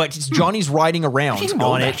 But Johnny's riding around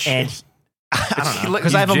on it, and I don't know,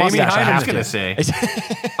 because I have a mustache. I have to say,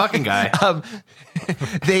 fucking guy.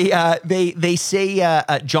 They say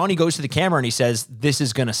Johnny goes to the camera and he says, "This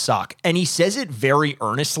is gonna suck," and he says it very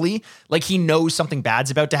earnestly, like he knows something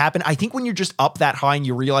bad's about to happen. I think when you're just up that high and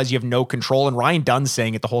you realize you have no control, and Ryan Dunn's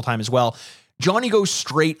saying it the whole time as well. Johnny goes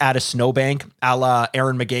straight at a snowbank, a la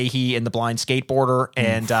Aaron McGahee in The Blind Skateboarder,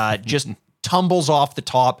 and just tumbles off the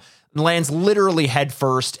top. Lands literally head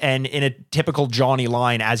first, and in a typical Johnny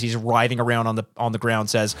line, as he's writhing around on the ground,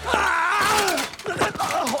 says,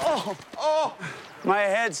 Oh, my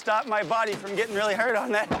head stopped my body from getting really hurt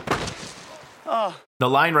on that. Oh. The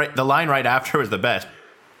line right after was the best.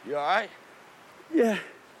 You all right? Yeah.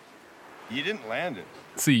 You didn't land it.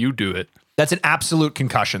 See you do it. That's an absolute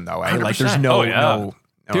concussion, though. Eh? Like, there's 100%. no.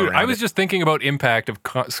 Dude, I was just thinking about impact of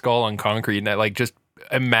skull on concrete, and like just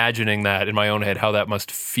imagining that in my own head, how that must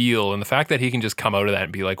feel, and the fact that he can just come out of that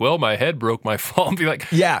and be like, "Well, my head broke my fall," and be like,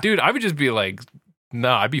 "Yeah, dude," I would just be like,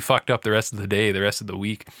 "No, I'd be fucked up the rest of the day, the rest of the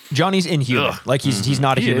week." Johnny's inhuman. Ugh. Like he's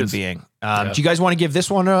not a human being. Do you guys want to give this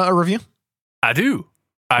one a review? I do.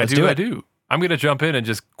 I do. I'm gonna jump in and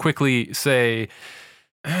just quickly say,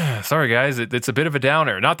 sorry guys, it's a bit of a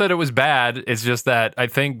downer. Not that it was bad, it's just that I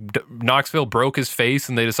think Knoxville broke his face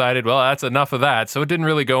and they decided, well, that's enough of that. So it didn't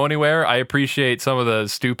really go anywhere. I appreciate some of the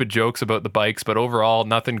stupid jokes about the bikes, but overall,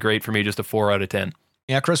 nothing great for me, just a 4 out of 10.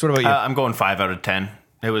 Yeah, Chris, what about you? I'm going 5 out of 10.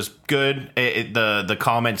 It was good. The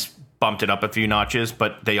comments bumped it up a few notches,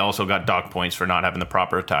 but they also got dock points for not having the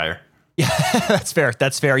proper attire. Yeah, that's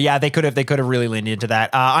fair. Yeah, they could have really leaned into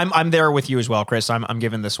that. I'm there with you as well, Chris. I'm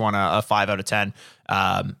giving this one a 5 out of 10.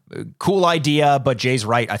 Cool idea, but Jay's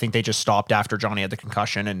right. I think they just stopped after Johnny had the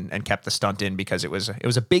concussion and kept the stunt in because it was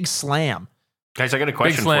a big slam. Guys, I got a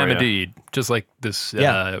question big slam for you. Indeed. Just like this.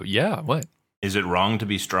 What? Is it wrong to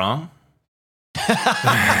be strong?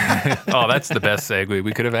 Oh, that's the best segue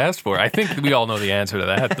we could have asked for. I think we all know the answer to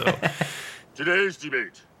that, though. Today's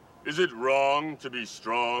debate. Is it wrong to be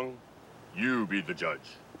strong? You be the judge.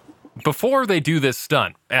 Before they do this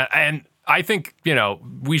stunt, and I think,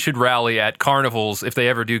 we should rally at carnivals if they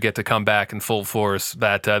ever do get to come back in full force,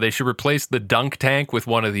 that they should replace the dunk tank with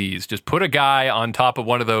one of these. Just put a guy on top of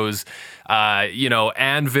one of those,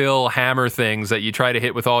 anvil hammer things that you try to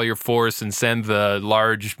hit with all your force and send the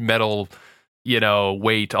large metal,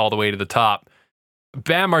 weight all the way to the top.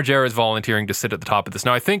 Bam Margera is volunteering to sit at the top of this.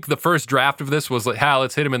 Now, I think the first draft of this was like,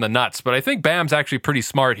 let's hit him in the nuts. But I think Bam's actually pretty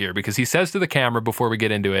smart here because he says to the camera before we get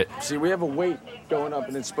into it. See, we have a weight going up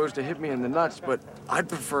and it's supposed to hit me in the nuts, but I'd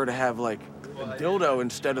prefer to have like a dildo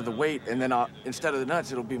instead of the weight, and then instead of the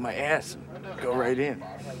nuts, it'll be my ass and go right in.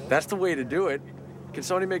 That's the way to do it. Can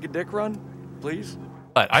somebody make a dick run, please?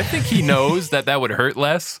 But I think he knows that would hurt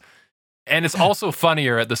less. And it's also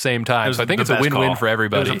funnier at the same time. So I think it's a win-win for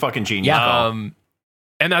everybody. It was a fucking genius call.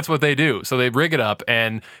 And that's what they do. So they rig it up.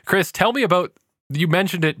 And Chris, tell me about, you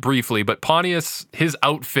mentioned it briefly, but Pontius, his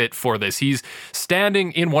outfit for this, he's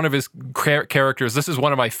standing in one of his characters. This is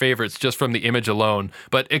one of my favorites just from the image alone.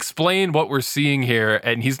 But explain what we're seeing here.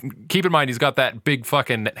 And keep in mind, he's got that big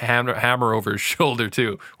fucking hammer over his shoulder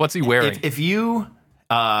too. What's he wearing? If you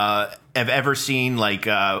have ever seen like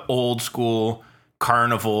old school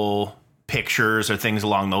carnival pictures or things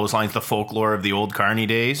along those lines, the folklore of the old carny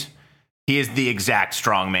days, he is the exact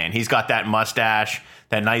strong man. He's got that mustache,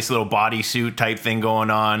 that nice little bodysuit type thing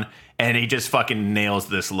going on, and he just fucking nails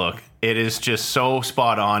this look. It is just so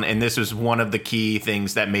spot on, and this was one of the key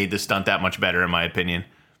things that made the stunt that much better, in my opinion.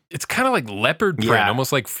 It's kind of like leopard print,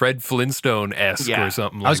 almost like Fred Flintstone-esque or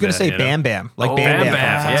something like that. I was going to say Bam Bam. Like Bam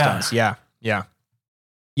Bam. Yeah.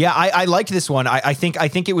 Yeah, I liked this one. I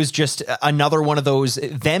think it was just another one of those,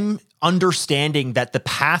 them understanding that the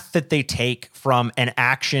path that they take from an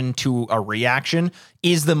action to a reaction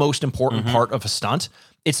is the most important part of a stunt.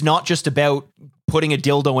 It's not just about putting a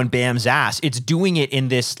dildo in Bam's ass. It's doing it in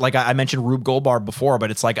this, like I mentioned Rube Goldberg before, but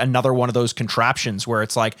it's like another one of those contraptions where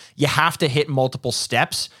it's like you have to hit multiple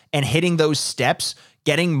steps, and hitting those steps,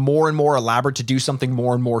 getting more and more elaborate to do something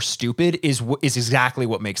more and more stupid is exactly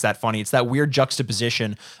what makes that funny. It's that weird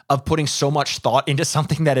juxtaposition of putting so much thought into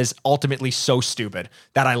something that is ultimately so stupid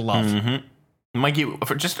that I love. Mikey,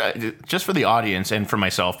 just for the audience and for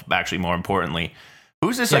myself, actually more importantly,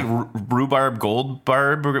 who's this like Rhubarb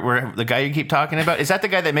Goldbarb, where the guy you keep talking about? Is that the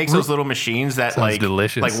guy that makes those little machines that sounds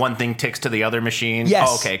delicious. Like one thing ticks to the other machine? Yes.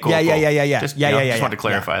 Oh, okay, cool. Yeah. Just wanted to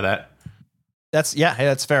clarify that. That's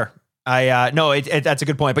fair. That's a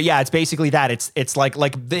good point. But yeah, it's basically that. It's like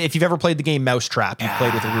if you've ever played the game Mousetrap, you've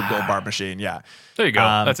played with a Rube Goldberg machine. Yeah. There you go.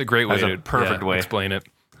 That's a great way perfect way to explain it.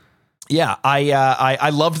 Yeah, I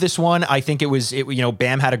love this one. I think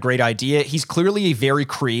Bam had a great idea. He's clearly a very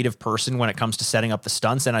creative person when it comes to setting up the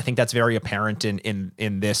stunts, and I think that's very apparent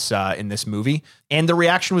in this movie. And the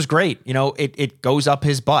reaction was great. It goes up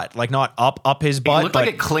his butt, like not up his butt. It looked like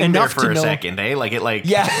it clinged there for a second, eh? it wanted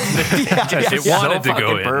to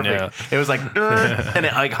go in. Perfect. Yeah. It was like, and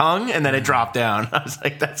it like hung, and then it dropped down. I was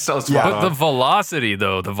like, that's so smart. But the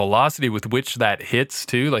velocity with which that hits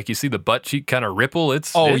too, like you see the butt cheek kind of ripple.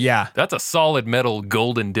 That's a solid metal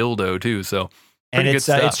golden dildo too. So, and it's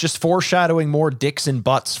just foreshadowing more dicks and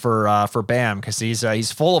butts for Bam, because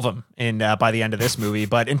he's full of them by the end of this movie.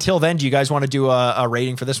 But until then, do you guys want to do a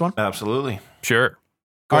rating for this one? Absolutely, sure.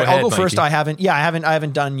 All right, I'll go first. I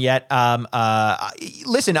haven't done yet.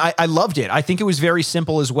 Listen, I loved it. I think it was very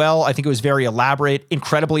simple as well. I think it was very elaborate,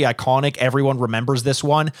 incredibly iconic. Everyone remembers this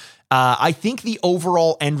one. I think the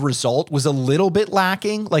overall end result was a little bit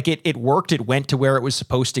lacking. Like it worked. It went to where it was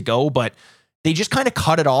supposed to go, but they just kind of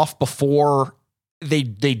cut it off before they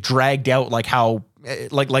dragged out like how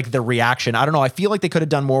like the reaction. I don't know. I feel like they could have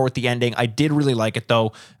done more with the ending. I did really like it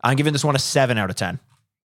though. I'm giving this one a 7 out of 10.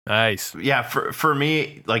 Nice. Yeah, for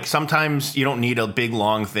me, like sometimes you don't need a big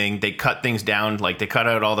long thing. They cut things down, like they cut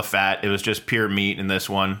out all the fat. It was just pure meat in this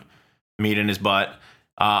one, meat in his butt.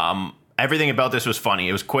 Everything about this was funny.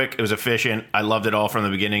 It was quick. It was efficient. I loved it all from the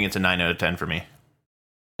beginning. It's a 9 out of 10 for me.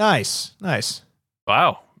 Nice.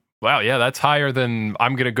 Wow. Yeah, that's higher than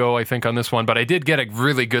I'm going to go, I think, on this one. But I did get a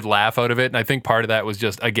really good laugh out of it. And I think part of that was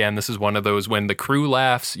just, again, this is one of those when the crew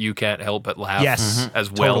laughs, you can't help but laugh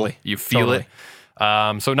as well. Totally. You feel it.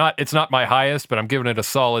 So it's not my highest, but I'm giving it a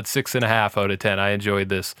solid 6.5 out of 10. I enjoyed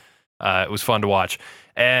this. It was fun to watch.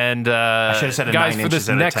 And I should have said a 9 inches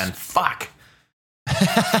out of 10. Fuck.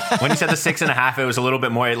 When you said the 6.5, it was a little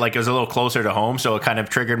bit more like it was a little closer to home, so it kind of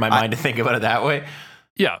triggered my mind to think about it that way.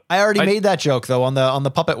 Yeah, I already made that joke though on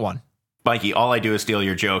the puppet one. Mikey, all I do is steal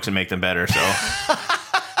your jokes and make them better. So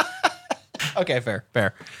okay,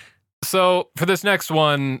 fair. So for this next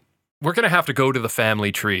one, we're going to have to go to the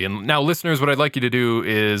family tree. And now, listeners, what I'd like you to do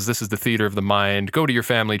is, this is the theater of the mind. Go to your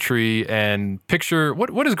family tree and picture,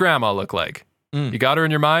 what does Grandma look like? You got her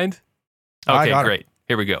in your mind? Okay, great.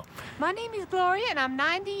 Here we go. My name is Gloria, and I'm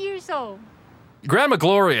 90 years old. Grandma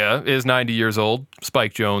Gloria is 90 years old.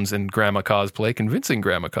 Spike Jonze in Grandma cosplay. Convincing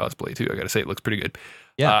Grandma cosplay, too. I got to say, it looks pretty good.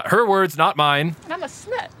 Yeah. Her words, not mine. And I'm a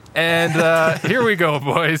slut. And here we go,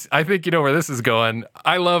 boys. I think you know where this is going.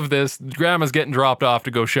 I love this. Grandma's getting dropped off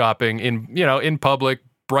to go shopping in public.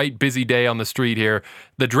 Bright, busy day on the street here.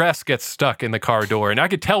 The dress gets stuck in the car door, and I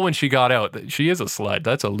could tell when she got out that she is a slut.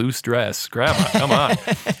 That's a loose dress. Grandma, come on.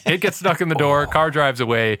 It gets stuck in the door. Car drives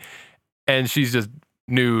away, and she's just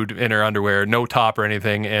nude in her underwear, no top or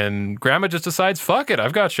anything. And Grandma just decides, fuck it,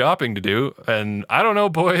 I've got shopping to do. And I don't know,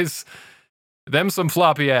 boys. Them some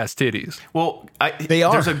floppy ass titties. Well,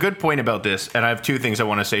 there's a good point about this, and I have two things I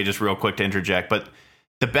want to say just real quick to interject. But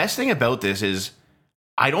the best thing about this is,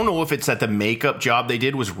 I don't know if it's that the makeup job they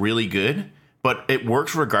did was really good, but it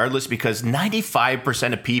works regardless because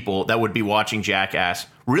 95% of people that would be watching Jackass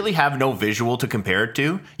really have no visual to compare it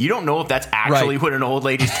to. You don't know if that's actually what an old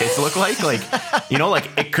lady's tits look like. Like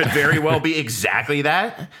it could very well be exactly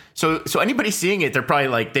that. So anybody seeing it, they're probably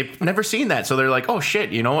like, they've never seen that. So they're like, oh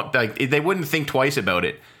shit, like they wouldn't think twice about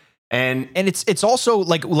it. And it's also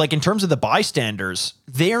like in terms of the bystanders,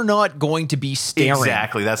 they're not going to be staring.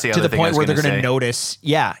 Exactly. That's the other thing. To the point where they're going to notice.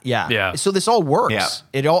 Yeah. So this all works.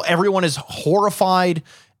 Yeah. Everyone is horrified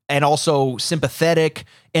and also sympathetic.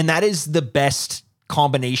 And that is the best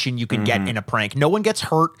combination you can get in a prank. No one gets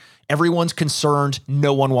hurt. Everyone's concerned.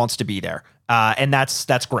 No one wants to be there. And that's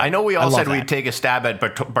great. I know we all said we'd take a stab at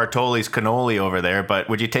Bartoli's cannoli over there, but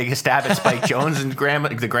would you take a stab at Spike Jonze and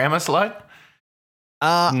the grandma slut?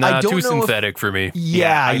 I don't too know synthetic for me.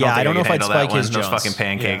 I don't know if I'd spike his Those Jones. fucking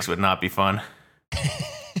pancakes would not be fun.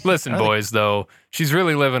 Listen, boys, though, she's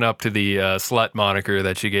really living up to the slut moniker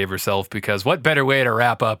that she gave herself, because what better way to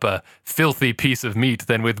wrap up a filthy piece of meat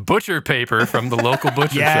than with butcher paper from the local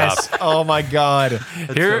butcher shop? Oh, my God.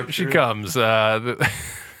 Here she comes. This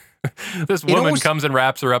woman comes and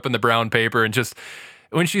wraps her up in the brown paper, and just...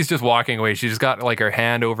 when she's just walking away, she's just got like her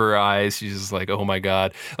hand over her eyes. She's just like, oh my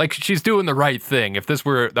God. Like she's doing the right thing. If this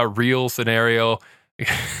were a real scenario,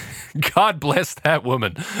 God bless that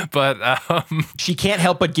woman. But she can't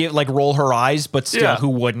help but roll her eyes, but still who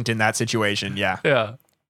wouldn't in that situation? Yeah. Yeah.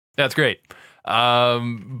 That's great.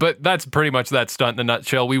 But that's pretty much that stunt in a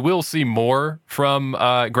nutshell. We will see more from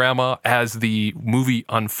Grandma as the movie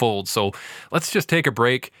unfolds. So let's just take a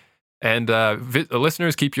break. And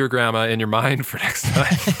listeners, keep your grandma in your mind for next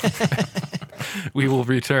time. We will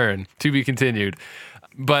return. To be continued.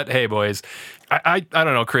 But hey, boys, I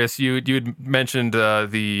don't know, Chris. You'd mentioned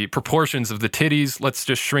the proportions of the titties. Let's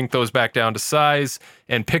just shrink those back down to size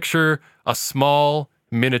and picture a small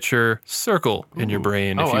miniature circle in your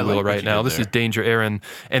brain, if you will, right now. This is Danger Aaron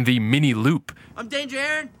and the mini loop. I'm Danger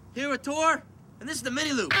Aaron, here with Tor, and this is the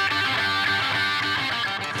mini loop.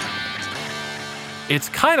 It's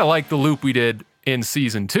kind of like the loop we did in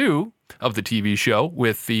season 2 of the TV show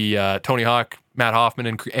with the Tony Hawk, Matt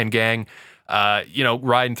Hoffman, and gang,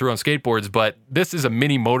 riding through on skateboards. But this is a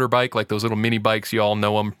mini motorbike, like those little mini bikes. You all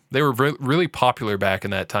know them. They were really popular back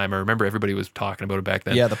in that time. I remember everybody was talking about it back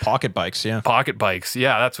then. Yeah, the pocket bikes. Yeah, pocket bikes.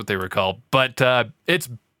 Yeah, that's what they were called. But it's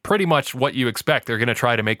pretty much what you expect. They're going to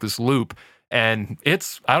try to make this loop, and I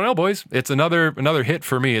don't know, boys. It's another hit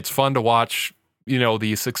for me. It's fun to watch.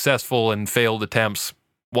 The successful and failed attempts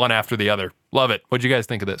one after the other. Love it. What'd you guys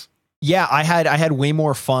think of this? Yeah, I had way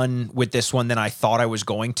more fun with this one than I thought I was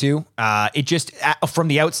going to. It just, from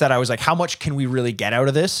the outset, I was like, how much can we really get out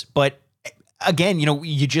of this? But again,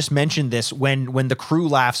 you just mentioned this, when the crew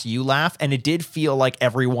laughs, you laugh. And it did feel like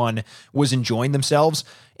everyone was enjoying themselves.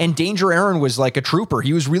 And Danger Aaron was like a trooper.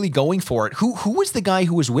 He was really going for it. Who was the guy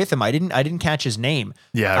who was with him? I didn't catch his name.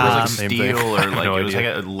 Yeah, it was like Steel or like it was like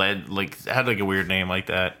a lead, like it had like a weird name like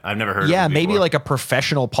that. I've never heard of him. Yeah, maybe like a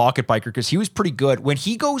professional pocket biker, because he was pretty good. When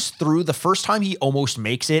he goes through, the first time he almost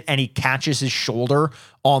makes it and he catches his shoulder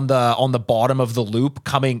on the bottom of the loop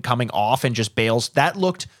coming off and just bails, that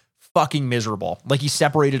looked fucking miserable. Like he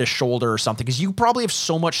separated a shoulder or something, because you probably have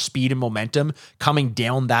so much speed and momentum coming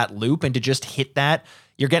down that loop, and to just hit that,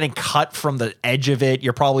 you're getting cut from the edge of it.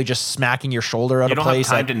 You're probably just smacking your shoulder out of place.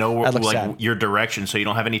 You don't have time to know your direction, so you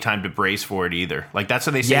don't have any time to brace for it either. Like that's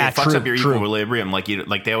what they say. Yeah, it fucks up your equilibrium. Like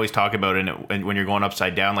they always talk about it, and when you're going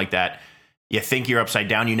upside down like that, you think you're upside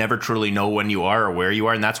down. You never truly know when you are or where you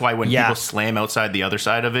are, and that's why when people slam outside the other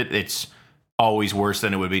side of it, it's always worse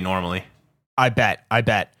than it would be normally. I bet.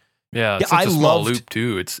 Yeah, it's such a small loop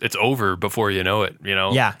too. It's over before you know it.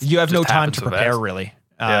 Yeah, you have no time to prepare really.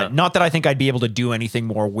 Not that I think I'd be able to do anything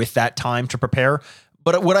more with that time to prepare.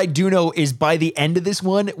 But what I do know is by the end of this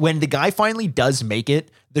one, when the guy finally does make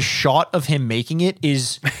it, the shot of him making it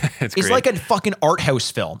is like a fucking art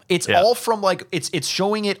house film. It's all from like, it's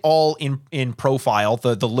showing it all in profile,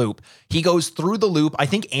 the loop. He goes through the loop. I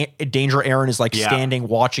think Danger Aaron is like standing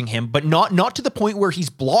watching him, but not to the point where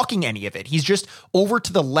he's blocking any of it. He's just over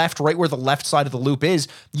to the left, right where the left side of the loop is.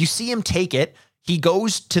 You see him take it. He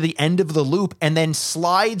goes to the end of the loop and then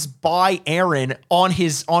slides by Aaron on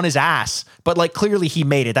his ass. But like clearly he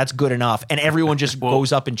made it. That's good enough. And everyone just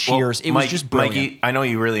goes up and cheers. It was just brilliant. Mikey, I know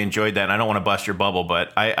you really enjoyed that, and I don't want to bust your bubble,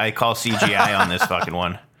 but I call CGI on this fucking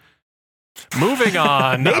one. Moving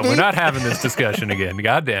on. No, we're not having this discussion again.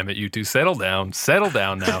 God damn it, you two. Settle down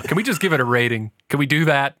now. Can we just give it a rating? Can we do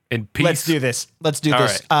that in peace? Let's do this.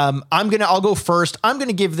 Right. I'll go first. I'm going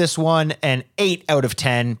to give this one an 8 out of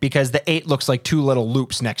 10 because the 8 looks like two little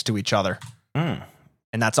loops next to each other. And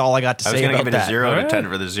that's all I got to say about that. I was going to give it a 0 out of 10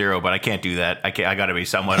 for the 0, but I can't do that. I got to be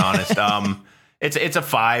somewhat honest. It's a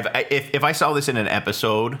 5. If I saw this in an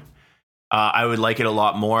episode, I would like it a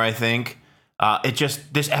lot more, I think.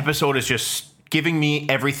 This episode is just giving me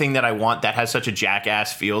everything that I want that has such a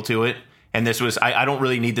Jackass feel to it. And this was, I don't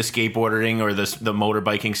really need the skateboarding or the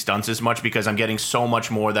motorbiking stunts as much because I'm getting so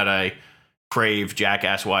much more that I crave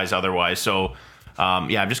Jackass wise otherwise. So, I'm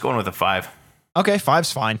just going with a 5. Okay,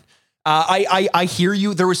 5's fine. I hear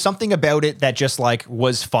you. There was something about it that just like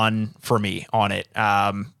was fun for me on it.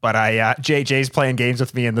 But Jay's playing games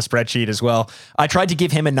with me in the spreadsheet as well. I tried to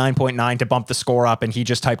give him a 9.9 to bump the score up, and he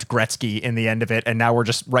just typed Gretzky in the end of it. And now we're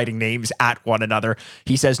just writing names at one another.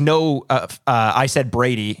 He says, no, I said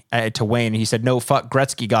Brady to Wayne. He said, no, fuck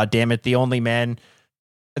Gretzky. God damn it. The only man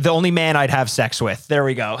I'd have sex with. There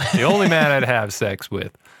we go. The only man I'd have sex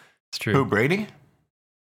with. It's true. Who, Brady?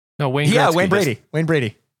 No, Wayne Gretzky. Yeah, Wayne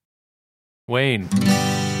Brady. Wayne.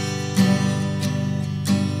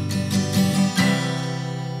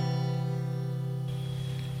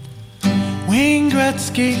 Wayne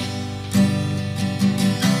Gretzky,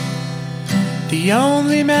 the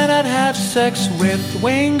only man I'd have sex with.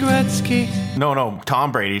 Wayne Gretzky. No,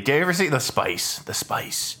 Tom Brady. Did you ever see the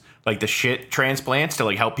spice? Like the shit transplants to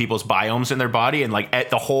like help people's biomes in their body, and like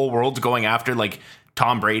the whole world's going after like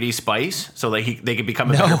Tom Brady spice so like they can become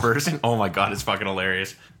a better person. Oh my God, it's fucking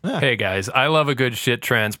hilarious. Hey guys, I love a good shit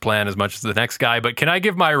transplant as much as the next guy, but can I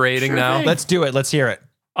give my rating now? Thing. Let's do it. Let's hear it.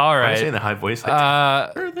 All right. I'm saying the high voice.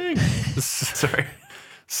 Sorry.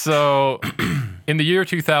 So in the year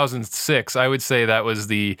 2006, I would say that was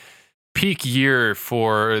the peak year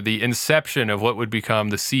for the inception of what would become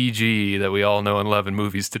the CG that we all know and love in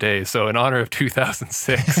movies today. So in honor of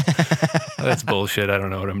 2006, that's bullshit. I don't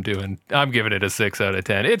know what I'm doing. I'm giving it a 6 out of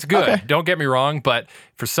 10. It's good. Okay. Don't get me wrong. But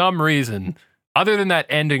for some reason, other than that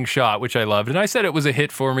ending shot, which I loved, and I said it was a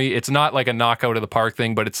hit for me, it's not like a knockout of the park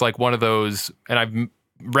thing, but it's like one of those, and I've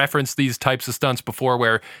referenced these types of stunts before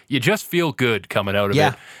where you just feel good coming out of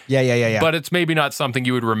it. Yeah. But it's maybe not something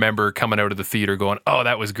you would remember coming out of the theater going, oh,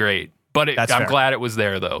 that was great. But I'm glad it was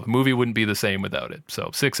there, though. The movie wouldn't be the same without it.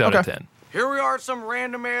 So 6 out of 10. Here we are at some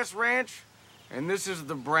random-ass ranch, and this is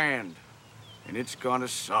the brand, and it's gonna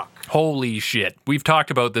suck. Holy shit. We've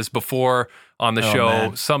talked about this before on the show.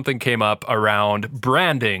 Man. Something came up around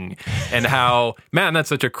branding and how, man, that's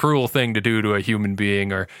such a cruel thing to do to a human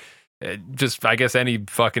being or just, I guess, any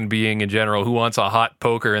fucking being in general who wants a hot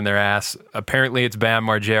poker in their ass. Apparently, it's Bam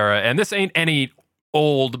Margera, and this ain't any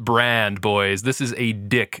old brand, boys. This is a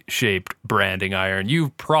dick-shaped branding iron.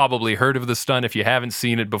 You've probably heard of the stunt if you haven't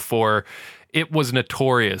seen it before. It was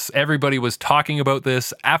notorious. Everybody was talking about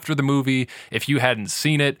this after the movie. If you hadn't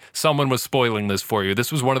seen it, someone was spoiling this for you.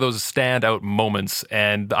 This was one of those standout moments,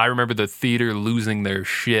 and I remember the theater losing their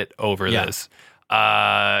shit over this.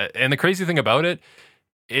 And the crazy thing about it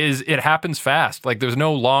is it happens fast. Like, there's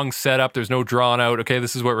no long setup. There's no drawn out, okay,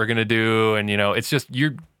 this is what we're going to do. And, it's just,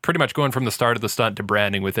 you're pretty much going from the start of the stunt to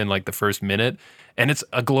branding within like the first minute. And it's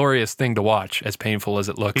a glorious thing to watch, as painful as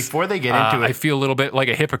it looks. Before they get into it, I feel a little bit like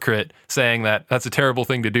a hypocrite saying that that's a terrible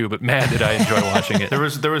thing to do, but man, did I enjoy watching it.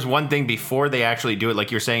 There was one thing before they actually do it,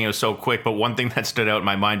 like you're saying, it was so quick, but one thing that stood out in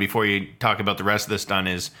my mind before you talk about the rest of the stunt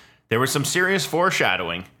is there was some serious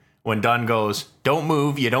foreshadowing when Dunn goes, "Don't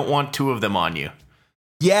move, you don't want two of them on you."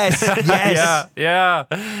 Yes. Yeah.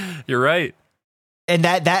 You're right. And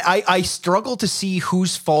that I struggle to see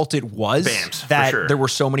whose fault it was. Bam's, that for sure. There were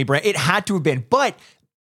so many brands. It had to have been. But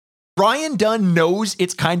Ryan Dunn knows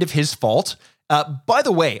it's kind of his fault. By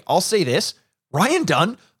the way, I'll say this. Ryan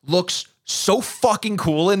Dunn looks so fucking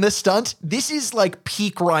cool in this stunt. This is like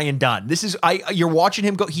peak Ryan Dunn. This is you're watching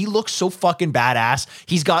him go. He looks so fucking badass.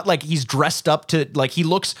 He's got he's dressed up to he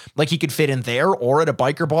looks like he could fit in there or at a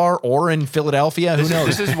biker bar or in Philadelphia. Who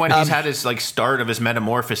knows? This is when he's had his start of his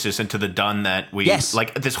metamorphosis into the Dunn that we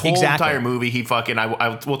this whole entire movie. He fucking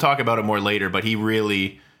we'll talk about it more later, but he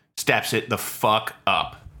really steps it the fuck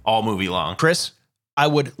up all movie long. Chris, I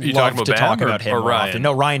would love to talk about him more often.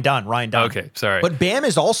 No, Ryan Dunn. Okay, sorry. But Bam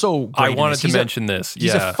is also great. I wanted to mention this.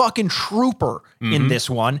 He's a fucking trooper in this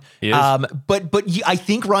one. He is. But I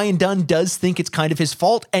think Ryan Dunn does think it's kind of his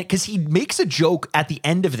fault, and because he makes a joke at the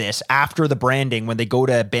end of this after the branding when they go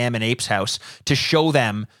to Bam and Ape's house to show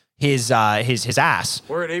them his ass.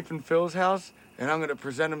 We're at Ape and Phil's house, and I'm gonna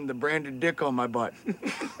present him the branded dick on my butt.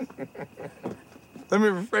 Let me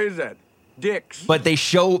rephrase that. Dicks. But they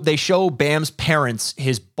show Bam's parents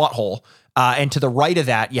his butthole, and to the right of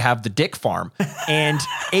that you have the dick farm. And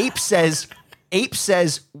Ape says,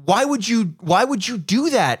 why would you do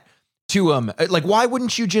that to him? Like, why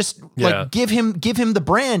wouldn't you just give him the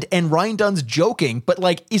brand? And Ryan Dunn's joking, but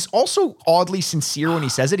is also oddly sincere when he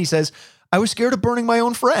says it. He says, I was scared of burning my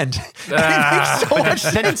own friend. It makes so much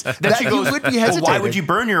sense. Then she goes, would be hesitating. Well, why would you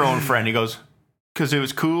burn your own friend? He goes, because it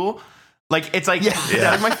was cool. That's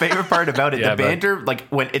my favorite part about it. The banter,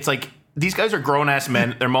 when it's these guys are grown ass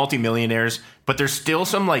men, they're multimillionaires, but there's still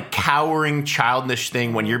some cowering, childish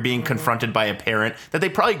thing when you're being confronted by a parent that they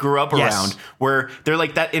probably grew up around, where they're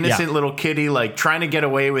that innocent little kiddie, trying to get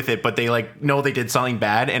away with it, but they know they did something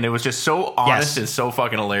bad, and it was just so honest and so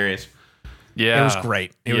fucking hilarious. Yeah, it was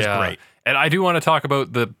great. It was great. And I do want to talk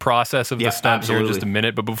about the process of the stunt here in just a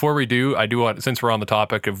minute. But before we do, I do want, since we're on the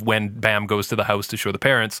topic of when Bam goes to the house to show the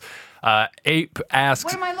parents, Ape asks...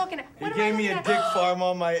 What am I looking at? He gave me a dick farm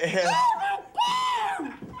on my ass.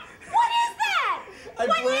 What is that?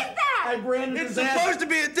 What is that? I branded his ass. It's supposed to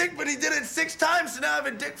be a dick, but he did it 6 times, so now I have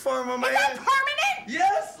a dick farm on my ass. Is that permanent?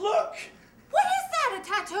 Yes, look. What is that, a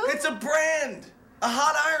tattoo? It's a brand. A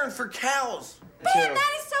hot iron for cows. Man,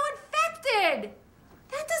 that is so infected.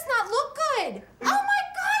 That does not look good. Oh my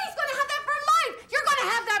God, he's going to have that for life. You're going to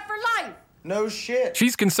have that for life. No shit.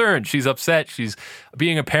 She's concerned. She's upset. She's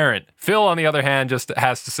being a parent. Phil, on the other hand, just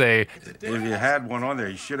has to say, if you had one on there,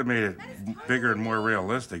 you should have made it bigger and more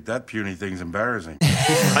realistic. That puny thing's embarrassing.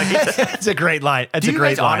 That's a great line. That's a great line. Do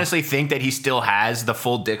you guys honestly think that he still has the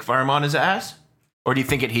full dick farm on his ass? Or do you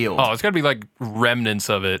think it healed? Oh, it's got to be remnants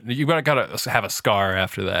of it. You've got to have a scar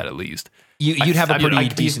after that, at least. You'd have a pretty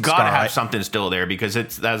decent scar. You've got to have something still there because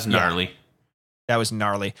that's gnarly. Yeah. That was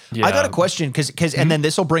gnarly. Yeah. I got a question because and then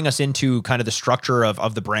this will bring us into kind of the structure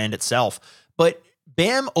of the brand itself. But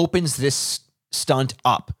Bam opens this stunt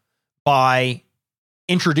up by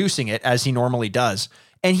introducing it as he normally does.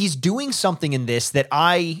 And he's doing something in this that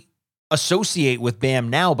I associate with Bam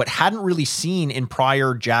now, but hadn't really seen in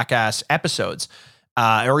prior Jackass episodes,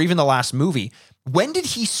 or even the last movie. When did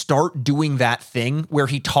he start doing that thing where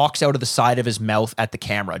he talks out of the side of his mouth at the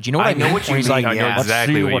camera? Do you know what I mean? What you he's mean. like, I know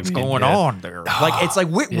exactly see what you what's mean. going on there. Like, it's like,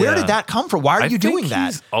 where did that come from? Why are you doing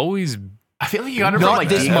that? He's always. I feel like you got it from like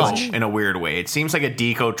Deco in a weird way. It seems like a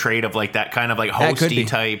Deco trait of like that kind of like hosty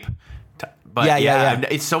type. But yeah,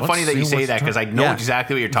 it's so funny that you say that because I know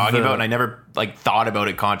exactly what you're talking about, and I never like thought about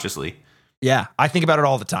it consciously. Yeah, I think about it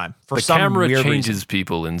all the time. For the some camera weird changes reason.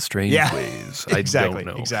 people in strange ways. Exactly, I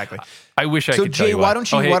don't know. Exactly. I wish I so could Jay, tell you why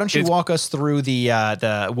don't you it's- walk us through the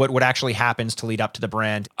what actually happens to lead up to the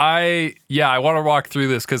brand? I want to walk through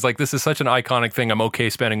this because like this is such an iconic thing. I'm okay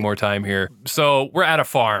spending more time here. So we're at a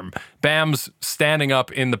farm. Bam's standing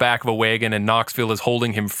up in the back of a wagon, and Knoxville is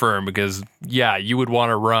holding him firm because you would want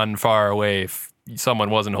to run far away if someone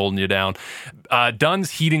wasn't holding you down. Dunn's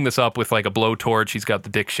heating this up with like a blowtorch. He's got the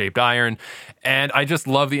dick-shaped iron. And I just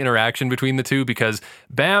love the interaction between the two because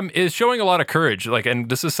Bam is showing a lot of courage. Like, and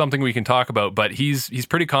this is something we can talk about, but he's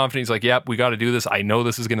pretty confident. He's like, yep, we got to do this. I know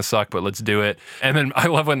this is going to suck, but let's do it. And then I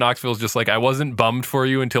love when Knoxville's just like, I wasn't bummed for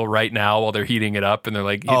you until right now while they're heating it up. And they're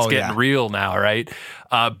like, it's getting real now, right?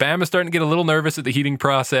 Bam is starting to get a little nervous at the heating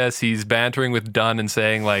process. He's bantering with Dunn and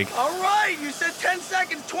saying like, All right, you said 10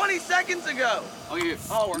 seconds 20 seconds ago. We're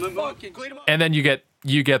fucking clean them up. and then you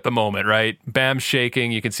get the moment, right? Bam's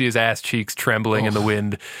shaking. You can see his ass cheeks trembling in the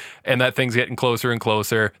wind. And that thing's getting closer and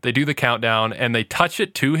closer. They do the countdown and they touch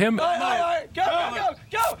it to him. All right, go.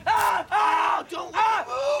 Don't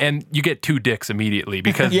move. And you get two dicks immediately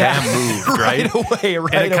because Bam moved, right?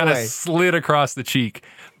 And it kind of slid across the cheek.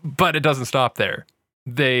 But it doesn't stop there.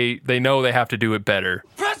 They know they have to do it better.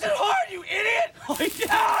 Press it hard, you idiot.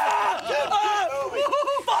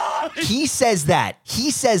 He says that.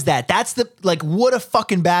 That's the, like, what a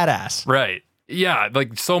fucking badass. Right. Yeah,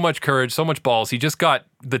 like so much courage, so much balls. He just got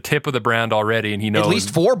the tip of the brand already, and he knows. At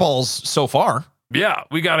least 4 balls so far. Yeah,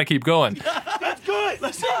 we got to keep going. That's good.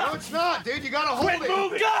 Let's go. No, it's not, dude. You gotta hold Quit it.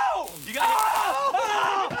 moving. Go. You got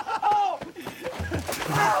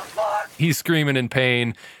fuck. He's screaming in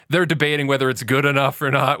pain. They're debating whether it's good enough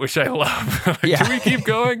or not, which I love. Like, do we keep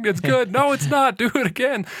going? It's good. No, it's not. Do it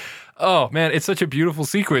again. Oh man, it's such a beautiful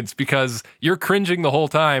sequence because you're cringing the whole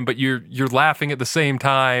time, but you're laughing at the same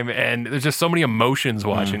time, and there's just so many emotions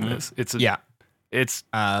watching this. It's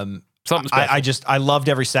something special. I loved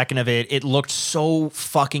every second of it. It looked so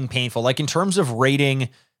fucking painful. Like in terms of rating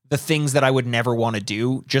the things that I would never want to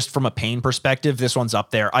do, just from a pain perspective, this one's up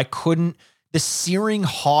there. The searing,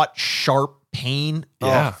 hot, sharp pain.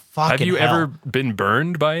 Yeah. Oh, fucking Have you hell. ever been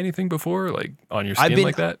burned by anything before, like on your skin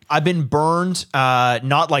like that? I've been burned,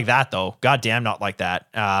 not like that though. Goddamn, not like that.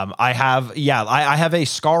 I have a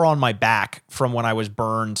scar on my back from when I was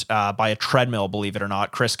burned by a treadmill. Believe it or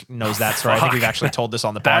not, Chris knows that story. I think we've actually told this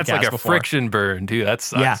on the podcast. That's like a before. friction burn, dude. That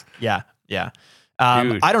sucks. Yeah.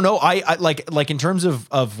 I don't know. I like in terms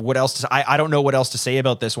of what else to say, I don't know what else to say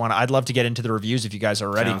about this one. I'd love to get into the reviews if you guys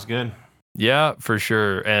are ready. Sounds good. Yeah, for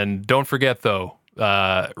sure. And don't forget though,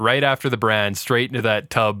 right after the brand, straight into that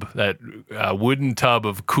tub, that wooden tub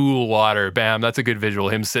of cool water. Bam, that's a good visual.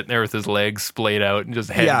 Him sitting there with his legs splayed out and just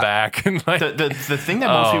head back. And like, the thing that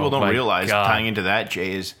most people don't realize, tying into that,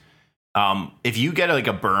 Jay, is if you get like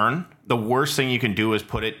a burn, the worst thing you can do is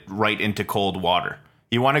put it right into cold water.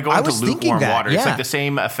 You want to go into lukewarm water. It's like the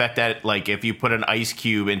same effect that like if you put an ice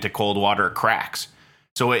cube into cold water, it cracks.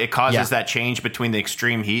 So it causes that change between the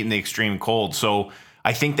extreme heat and the extreme cold. So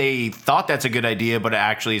I think they thought that's a good idea, but it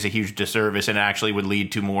actually is a huge disservice and actually would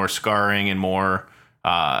lead to more scarring and more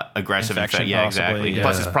aggressive infection. Yeah, exactly. Yeah.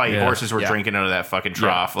 Plus, it's probably horses were drinking out of that fucking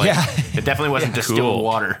trough. Like, it definitely wasn't distilled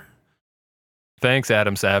water. Thanks,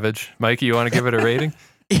 Adam Savage. Mikey, you want to give it a rating?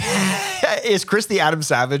 Is Chris the Adam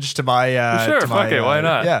Savage to my sure, fuck it, why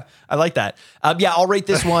not? Yeah, I like that. I'll rate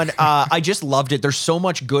this one. I just loved it. There's so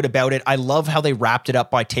much good about it. I love how they wrapped it up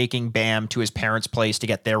by taking Bam to his parents' place to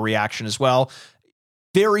get their reaction as well.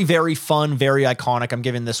 Very, very fun, very iconic. I'm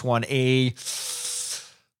giving this one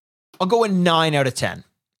I'll go a 9 out of 10.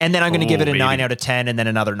 And then I'm going to give it a 9 out of 10 and then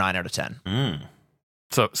another 9 out of 10.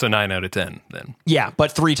 So 9 out of 10 then. Yeah,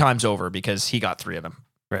 but 3 times over because he got 3 of them.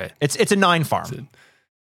 Right. It's a 9 farm.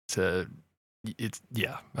 I'm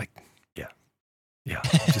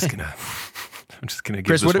just gonna give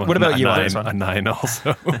Chris, this what one about you on a this one? 9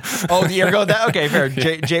 also. Oh, you're going that? Okay, fair.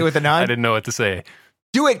 Jay with a 9? I didn't know what to say.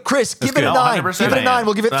 Do it, Chris. Give it a 9. Give it a 9.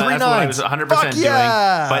 We'll give it 3 9s. That's what I was 100% Fuck doing.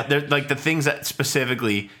 yeah. But they're like the things that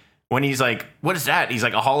specifically, when he's like, what is that? He's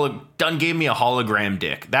like, Dunn gave me a hologram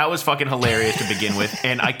dick. That was fucking hilarious to begin with.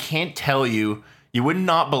 And I can't tell you, You would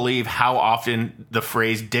not believe how often the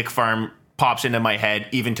phrase dick farm pops into my head,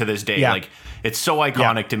 even to this day. Yeah. Like, it's so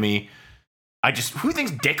iconic to me. Who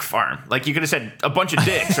thinks dick farm? Like, you could have said a bunch of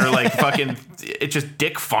dicks or like fucking, it's just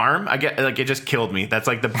dick farm. I get, like, it just killed me. That's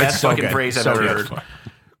like the best fucking phrase I've ever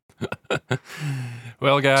heard.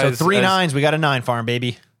 Well, guys. So 3 9s, we got a 9 farm,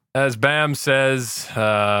 baby. As Bam says,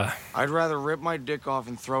 I'd rather rip my dick off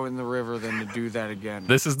and throw it in the river than to do that again.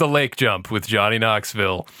 this is the lake jump with Johnny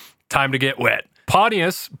Knoxville. Time to get wet.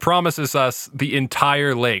 Pontius promises us the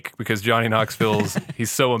entire lake because Johnny Knoxville's,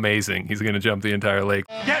 he's so amazing. He's going to jump the entire lake.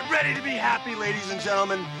 Get ready to be happy, ladies and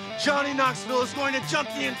gentlemen. Johnny Knoxville is going to jump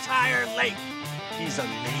the entire lake. He's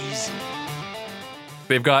amazing.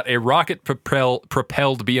 They've got a rocket-propelled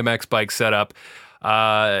BMX bike set up.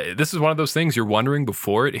 This is one of those things you're wondering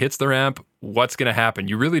before it hits the ramp, what's going to happen?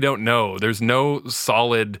 You really don't know. There's no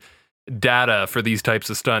solid data for these types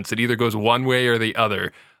of stunts. It either goes one way or the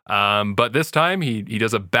other. But this time he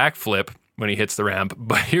does a backflip when he hits the ramp.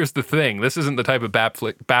 But here's the thing. This isn't the type of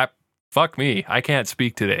fuck me, I can't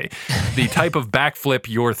speak today. The type of backflip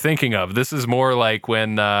you're thinking of. This is more like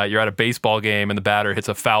when you're at a baseball game and the batter hits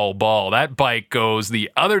a foul ball. That bike goes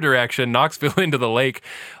the other direction, Knoxville into the lake.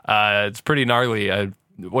 It's pretty gnarly.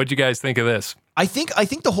 What'd you guys think of this? I think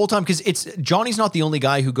the whole time, because Johnny's not the only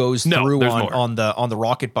guy who goes through on the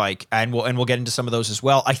rocket bike, and we'll get into some of those as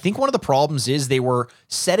well. I think one of the problems is they were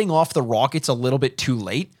setting off the rockets a little bit too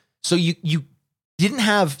late, so you didn't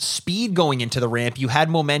have speed going into the ramp. You had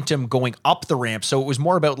momentum going up the ramp, so it was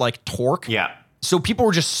more about like torque. Yeah. So people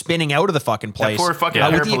were just spinning out of the fucking place. That poor fucking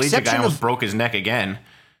paraplegic guy almost broke his neck again.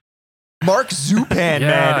 Mark Zupan,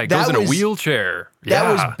 man. He goes in a wheelchair.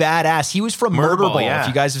 That was badass. He was from Murderball, yeah. if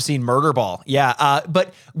you guys have seen Murderball. Yeah,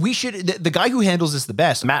 but we should... The guy who handles this the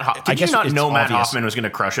best... Did you not know Matt Hoffman was going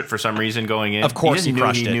to crush it for some reason going in? Of course he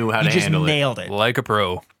crushed it. He knew how he to just handle nailed it. Like a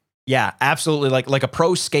pro. Yeah, absolutely. Like a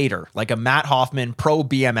pro skater. Like a Matt Hoffman pro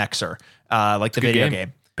BMXer. Like the video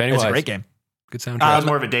game. Pennywise. It's a great game. Good soundtrack. I was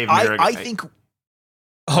more of a Dave Mirra guy. I think...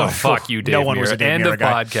 Oh, fuck you, Dave No one was Mirra. a Dave End Mirra of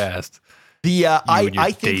guy. podcast.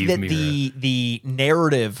 I think Dave that Mirra. the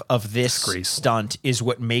narrative of this stunt is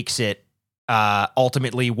what makes it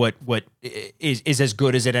ultimately what is as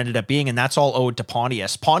good as it ended up being, and that's all owed to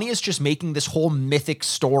Pontius. Pontius just making this whole mythic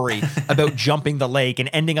story about jumping the lake and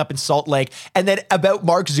ending up in Salt Lake, and then about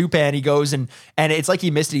Mark Zupan, he goes and it's like he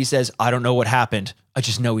missed it. He says, "I don't know what happened. I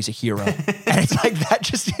just know he's a hero." And it's like that,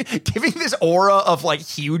 just giving this aura of like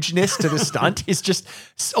hugeness to the stunt is just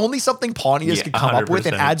only something Pontius could come up with,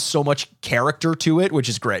 and 100%. adds so much character to it, which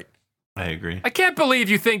is great. I agree. I can't believe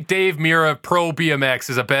you think Dave Mirra Pro BMX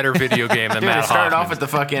is a better video game than Dude, Matt it started Hoffman. off with the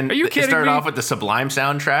fucking... Are you It kidding started me? off with the Sublime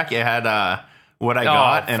soundtrack. It had What I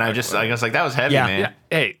Got, and I was like, that was heavy, man. Yeah.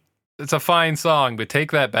 Hey, it's a fine song, but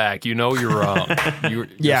take that back. You know you're wrong.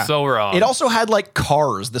 You're so wrong. It also had like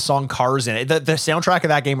Cars, the song Cars in it. The soundtrack of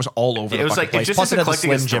that game was all over the It was fucking like, place. it's Plus just as it had the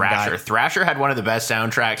eclectic as Slim Jim Thrasher. guy. Thrasher had one of the best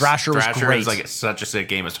soundtracks. Thrasher was great. is like such a sick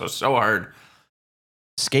game. It's so hard.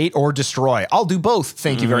 Skate or destroy. I'll do both.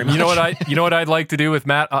 Thank you very much. You know what I'd like to do with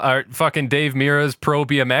fucking Dave Mirra's Pro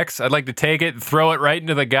BMX? I'd like to take it and throw it right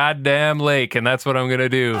into the goddamn lake, and that's what I'm gonna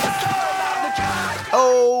do.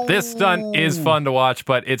 Oh, this stunt is fun to watch,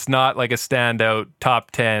 but it's not like a standout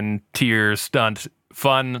top 10 tier stunt.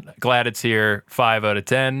 Fun, glad it's here. 5 out of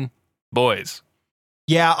 10, boys.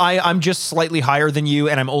 Yeah, I'm just slightly higher than you,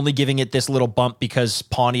 and I'm only giving it this little bump because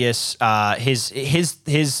Pontius,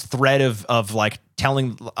 his thread of like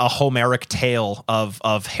telling a Homeric tale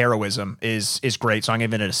of heroism is great. So I'm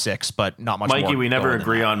giving it a 6, but not much. Mikey, more we never going than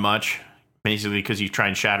agree that. on much, basically because you try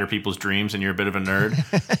and shatter people's dreams and you're a bit of a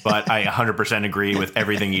nerd. But I 100% agree with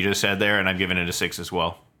everything you just said there, and I'm giving it a 6 as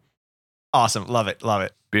well. Awesome, love it.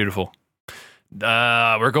 Beautiful.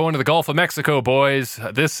 We're going to the Gulf of Mexico, boys.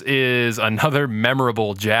 This is another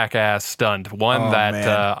memorable Jackass stunt, one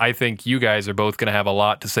that I think you guys are both going to have a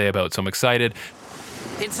lot to say about, so I'm excited.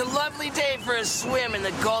 It's a lovely day for a swim in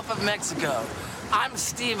the Gulf of Mexico. I'm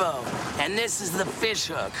Steve-O, and this is the fish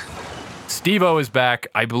hook. Steve-O is back.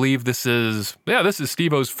 I believe this is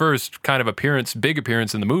Steve-O's first kind of big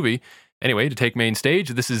appearance in the movie. Anyway, to take main stage,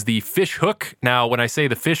 this is the fish hook. Now, when I say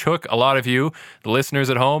the fish hook, a lot of you, the listeners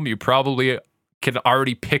at home, you probably can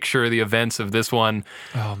already picture the events of this one.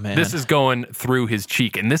 Oh, man. This is going through his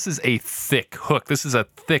cheek, and this is a thick hook. This is a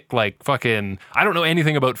thick, like, fucking... I don't know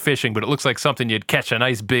anything about fishing, but it looks like something you'd catch a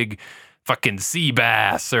nice big fucking sea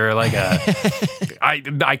bass or like a...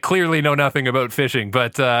 I clearly know nothing about fishing,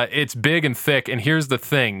 but it's big and thick, and here's the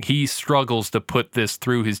thing. He struggles to put this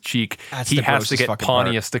through his cheek. That's he the has to grossest get fucking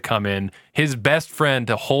Pontius to come in, his best friend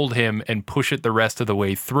to hold him and push it the rest of the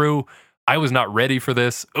way through. I was not ready for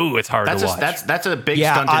this. Ooh, it's hard to watch. That's a big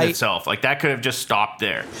stunt in itself. Like that could have just stopped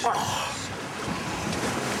there.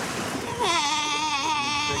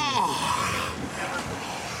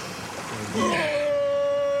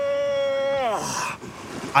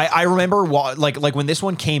 I remember like when this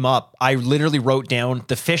one came up, I literally wrote down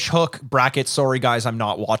the fish hook bracket. Sorry guys, I'm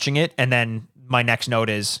not watching it. And then my next note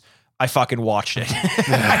is I fucking watched it.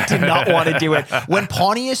 I did not want to do it. When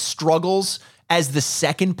Pontius struggles as the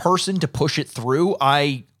second person to push it through,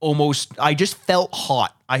 I just felt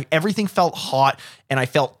hot. Everything felt hot and I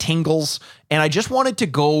felt tingles and I just wanted to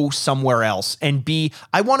go somewhere else and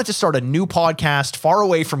I wanted to start a new podcast far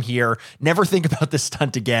away from here, never think about this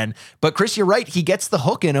stunt again. But Chris, you're right. He gets the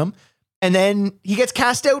hook in him and then he gets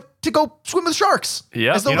cast out to go swim with sharks.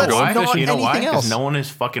 Yeah. You know why? Because no one is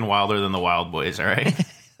fucking wilder than the Wild Boys, all right?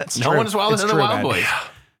 That's no true. one is wilder than the Wild man. Boys.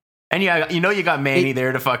 And yeah, you know you got Manny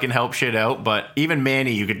there to fucking help shit out, but even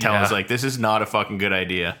Manny, you could tell is like, this is not a fucking good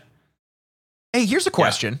idea. Hey, here's a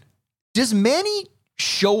question. Yeah. Does Manny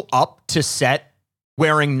show up to set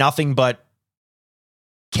wearing nothing but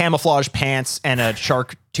camouflage pants and a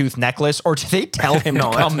shark tooth necklace, or do they tell him to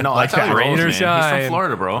come? That's how he rolls, rain or man. shine. He's from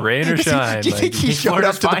Florida, bro. Rain or shine. Do you think he showed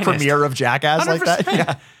up to the premiere of Jackass like that?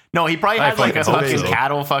 Yeah. No, he probably had like a fucking so.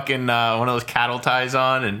 cattle fucking one of those cattle ties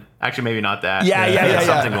on, and actually maybe not that. Yeah.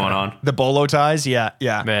 Something going on. The bolo ties, yeah.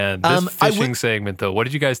 Man, this fishing segment though. What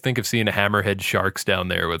did you guys think of seeing hammerhead sharks down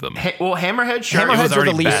there with them? Well, hammerhead sharks Hammerheads are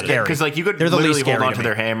the least scary because like you could literally hold onto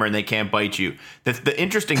their hammer and they can't bite you. The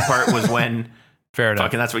interesting part was when. Fair enough.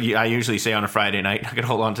 Fucking that's what I usually say on a Friday night. I can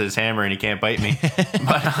hold on to this hammer and he can't bite me.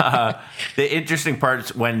 But the interesting part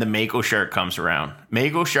is when the mako shark comes around.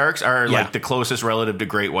 Mako sharks are like the closest relative to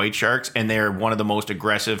great white sharks, and they're one of the most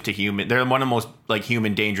aggressive to human. They're one of the most like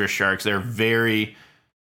human dangerous sharks. They're very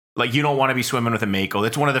like you don't want to be swimming with a mako.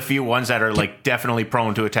 That's one of the few ones that are like definitely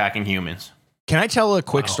prone to attacking humans. Can I tell a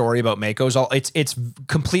quick story about makos? It's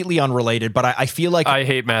completely unrelated, but I feel like I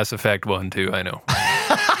hate Mass Effect 1 too. I know.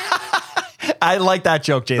 I like that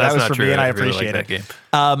joke, Jay. That's that was not for true. me, and I really appreciate like it.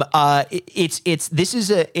 that game. This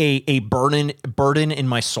is a burden in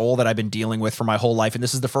my soul that I've been dealing with for my whole life, and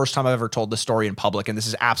this is the first time I've ever told this story in public, and this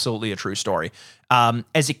is absolutely a true story.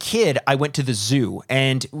 As a kid, I went to the zoo,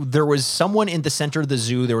 and there was someone in the center of the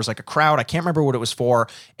zoo. There was like a crowd. I can't remember what it was for,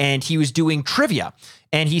 and he was doing trivia.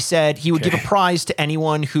 And he said he would give a prize to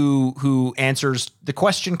anyone who answers the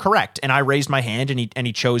question correct. And I raised my hand and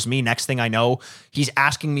he chose me. Next thing I know, he's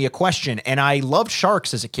asking me a question. And I loved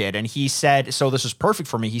sharks as a kid. And he said, so this was perfect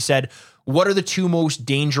for me. He said, what are the two most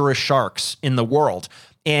dangerous sharks in the world?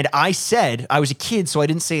 And I said, I was a kid, so I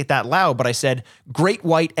didn't say it that loud, but I said, great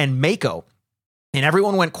white and mako. And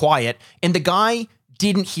everyone went quiet. And the guy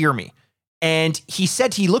didn't hear me. And he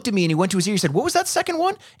looked at me and he went to his ear. He said, what was that second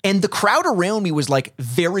one? And the crowd around me was like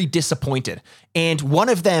very disappointed. And one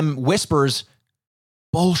of them whispers,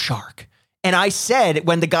 bull shark. And I said,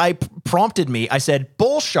 when the guy prompted me, I said,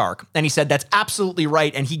 bull shark. And he said, that's absolutely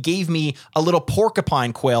right. And he gave me a little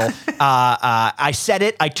porcupine quill. I said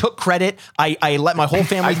it. I took credit. I let my whole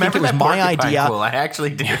family think it was my idea. Quill. I actually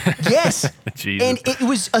did. Yes. Jesus. And it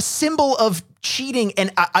was a symbol of cheating.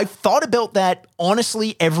 And I've thought about that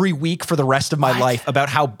honestly every week for the rest of my life, about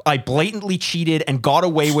how I blatantly cheated and got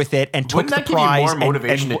away with it and took the prize. Wouldn't that give you more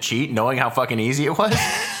motivation to cheat, knowing how fucking easy it was?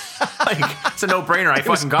 Like, it's a no-brainer. I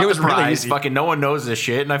fucking got the prize. Fucking no one knows this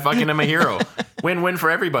shit, and I fucking am a hero. Win-win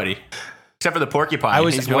for everybody. Except for the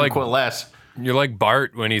porcupine. He's one quill less. You're like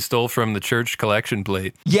Bart when he stole from the church collection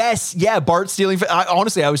plate. Yes, yeah, Bart stealing.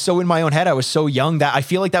 Honestly, I was so in my own head. I was so young that I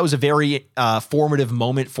feel like that was a very formative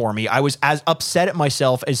moment for me. I was as upset at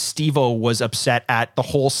myself as Steve-O was upset at the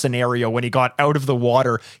whole scenario when he got out of the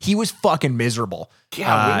water. He was fucking miserable.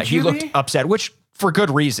 Yeah, he looked upset, which for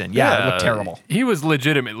good reason. Yeah, it looked terrible. He was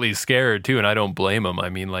legitimately scared too, and I don't blame him. I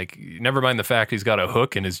mean, like, never mind the fact he's got a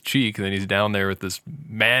hook in his cheek, and then he's down there with this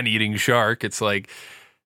man-eating shark. It's like,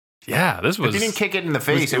 yeah, this was. If he didn't kick it in the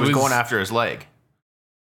face, it was going after his leg.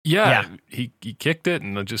 Yeah. He kicked it,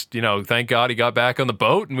 and just, thank God he got back on the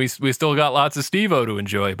boat, and we still got lots of Steve-O to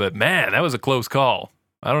enjoy. But man, that was a close call.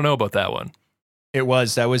 I don't know about that one. It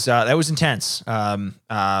was. That was intense. But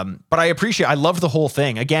I loved the whole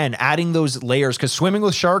thing. Again, adding those layers, because swimming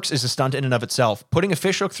with sharks is a stunt in and of itself. Putting a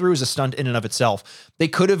fish hook through is a stunt in and of itself. They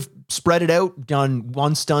could have spread it out, done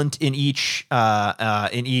one stunt in each of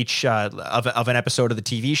an episode of the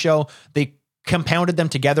TV show. They compounded them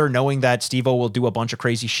together, knowing that Steve-O will do a bunch of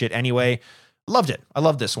crazy shit anyway. Loved it. I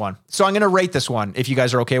love this one. So I'm going to rate this one. If you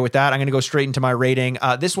guys are okay with that, I'm going to go straight into my rating.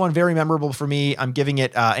 This one, very memorable for me. I'm giving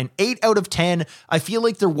it an 8 out of 10. I feel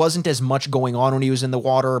like there wasn't as much going on when he was in the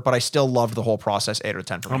water, but I still loved the whole process. 8 out of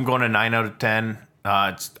 10 for me. I'm going to 9 out of 10.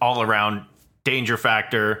 It's all around danger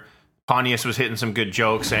factor. Pontius was hitting some good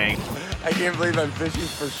jokes saying, I can't believe I'm fishing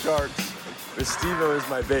for sharks. But Steve-O is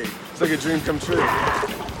my bait. It's like a dream come true.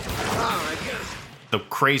 The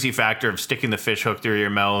crazy factor of sticking the fish hook through your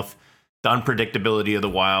mouth, the unpredictability of the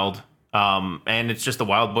wild, and it's just the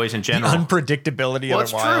Wild Boys in general. The unpredictability of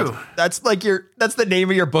the wild. True. That's the name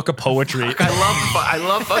of your book of poetry. I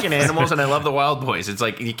love fucking animals, and I love the Wild Boys. It's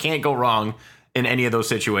like you can't go wrong in any of those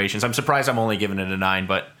situations. I'm surprised I'm only giving it a 9,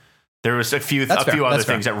 but there was a few other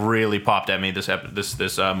things that really popped at me this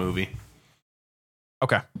movie.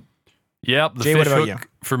 Okay. Yep, the Jay, fish what about hook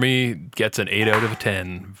for me gets an 8 out of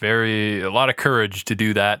 10. A lot of courage to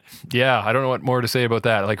do that. Yeah, I don't know what more to say about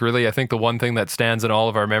that. Like, really, I think the one thing that stands in all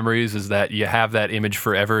of our memories is that you have that image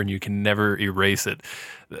forever and you can never erase it.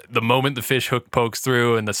 The moment the fish hook pokes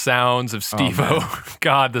through and the sounds of Steve-O,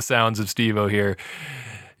 God, the sounds of Steve-O here.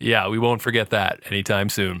 Yeah, we won't forget that anytime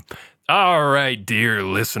soon. All right, dear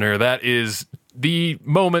listener, that is the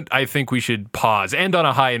moment I think we should pause. End on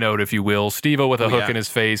a high note, if you will. Steve-O with a hook in his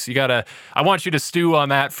face. I want you to stew on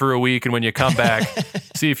that for a week, and when you come back,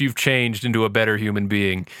 see if you've changed into a better human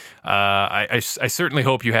being. I certainly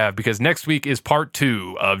hope you have, because next week is part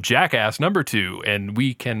 2 of Jackass number 2, and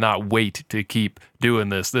we cannot wait to keep doing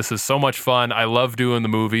this. This is so much fun. I love doing the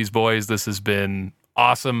movies, boys. This has been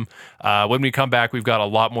awesome. When we come back, we've got a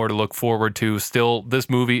lot more to look forward to. Still, this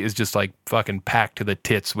movie is just like fucking packed to the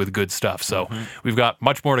tits with good stuff. So we've got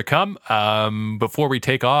much more to come. Before we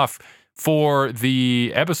take off for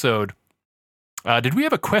the episode, did we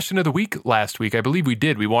have a question of the week last week? I believe we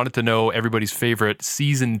did. We wanted to know everybody's favorite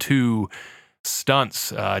season 2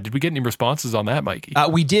 stunts. Did we get any responses on that, Mikey?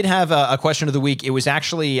 We did have a question of the week. It was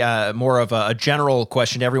actually more of a general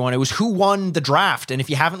question to everyone. It was who won the draft? And if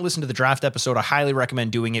you haven't listened to the draft episode, I highly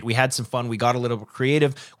recommend doing it. We had some fun. We got a little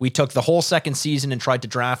creative. We took the whole second season and tried to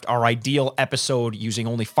draft our ideal episode using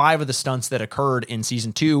only 5 of the stunts that occurred in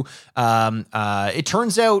season 2. It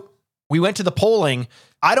turns out we went to the polling.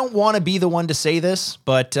 I don't want to be the one to say this,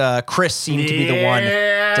 but Chris seemed to be the one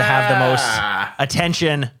to have the most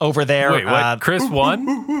attention over there. Wait, what? Chris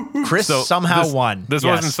won? Chris somehow won. This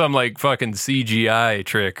wasn't some like fucking CGI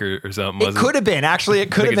trick or something, was it? It could have been. Actually,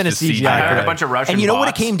 it could have been a CGI. I heard a bunch of Russian And you know what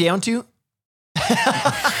it bots. came down to?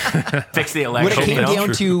 Fix the election. What it came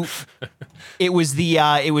down to, it was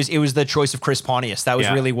the choice of Chris Pontius. That was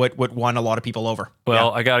really what won a lot of people over.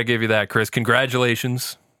 Well, I got to give you that, Chris.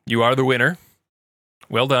 Congratulations. You are the winner.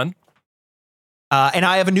 Well done. And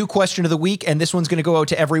I have a new question of the week, and this one's going to go out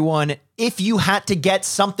to everyone. If you had to get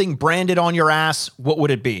something branded on your ass, what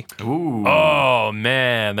would it be? Ooh. Oh,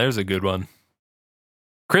 man. There's a good one.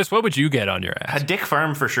 Chris, what would you get on your ass? A Dick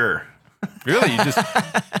Firm for sure. Really? You just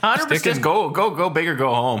 100% go big or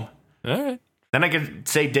go home. All right. Then I could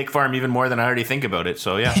say Dick Farm even more than I already think about it.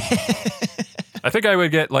 So, yeah. I think I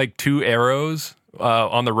would get like 2 arrows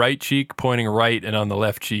on the right cheek pointing right and on the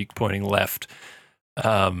left cheek pointing left.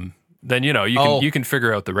 Then you can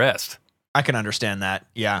figure out the rest. I can understand that.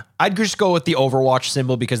 Yeah, I'd just go with the Overwatch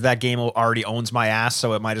symbol because that game already owns my ass,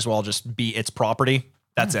 so it might as well just be its property.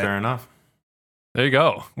 That's it. Fair enough. There you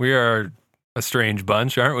go. We are a strange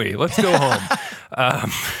bunch, aren't we? Let's go home.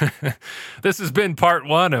 This has been part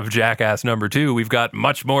 1 of Jackass number 2. We've got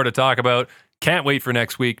much more to talk about. Can't wait for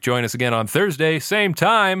next week. Join us again on Thursday, same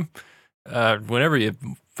time. Whenever you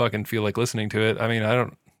fucking feel like listening to it. I mean,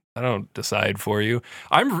 I don't decide for you.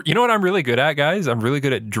 You know what I'm really good at, guys? I'm really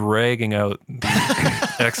good at dragging out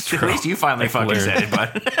the extra. At least you finally fucking said it,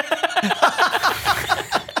 bud.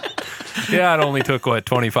 Yeah, it only took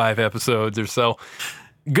 25 episodes or so.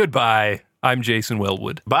 Goodbye. I'm Jason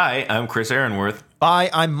Wellwood. Bye. I'm Chris Aaronworth. Bye.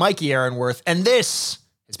 I'm Mikey Aaronworth, and this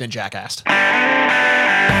has been Jackassed.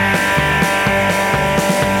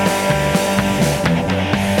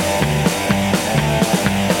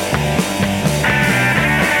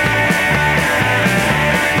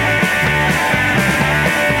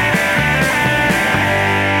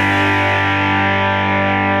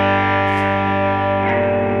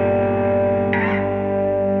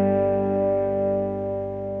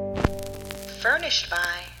 Furnished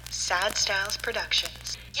by Sad Styles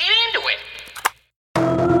Productions. Get into it!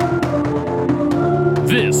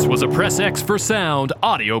 This was a Press X for Sound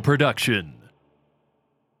audio production.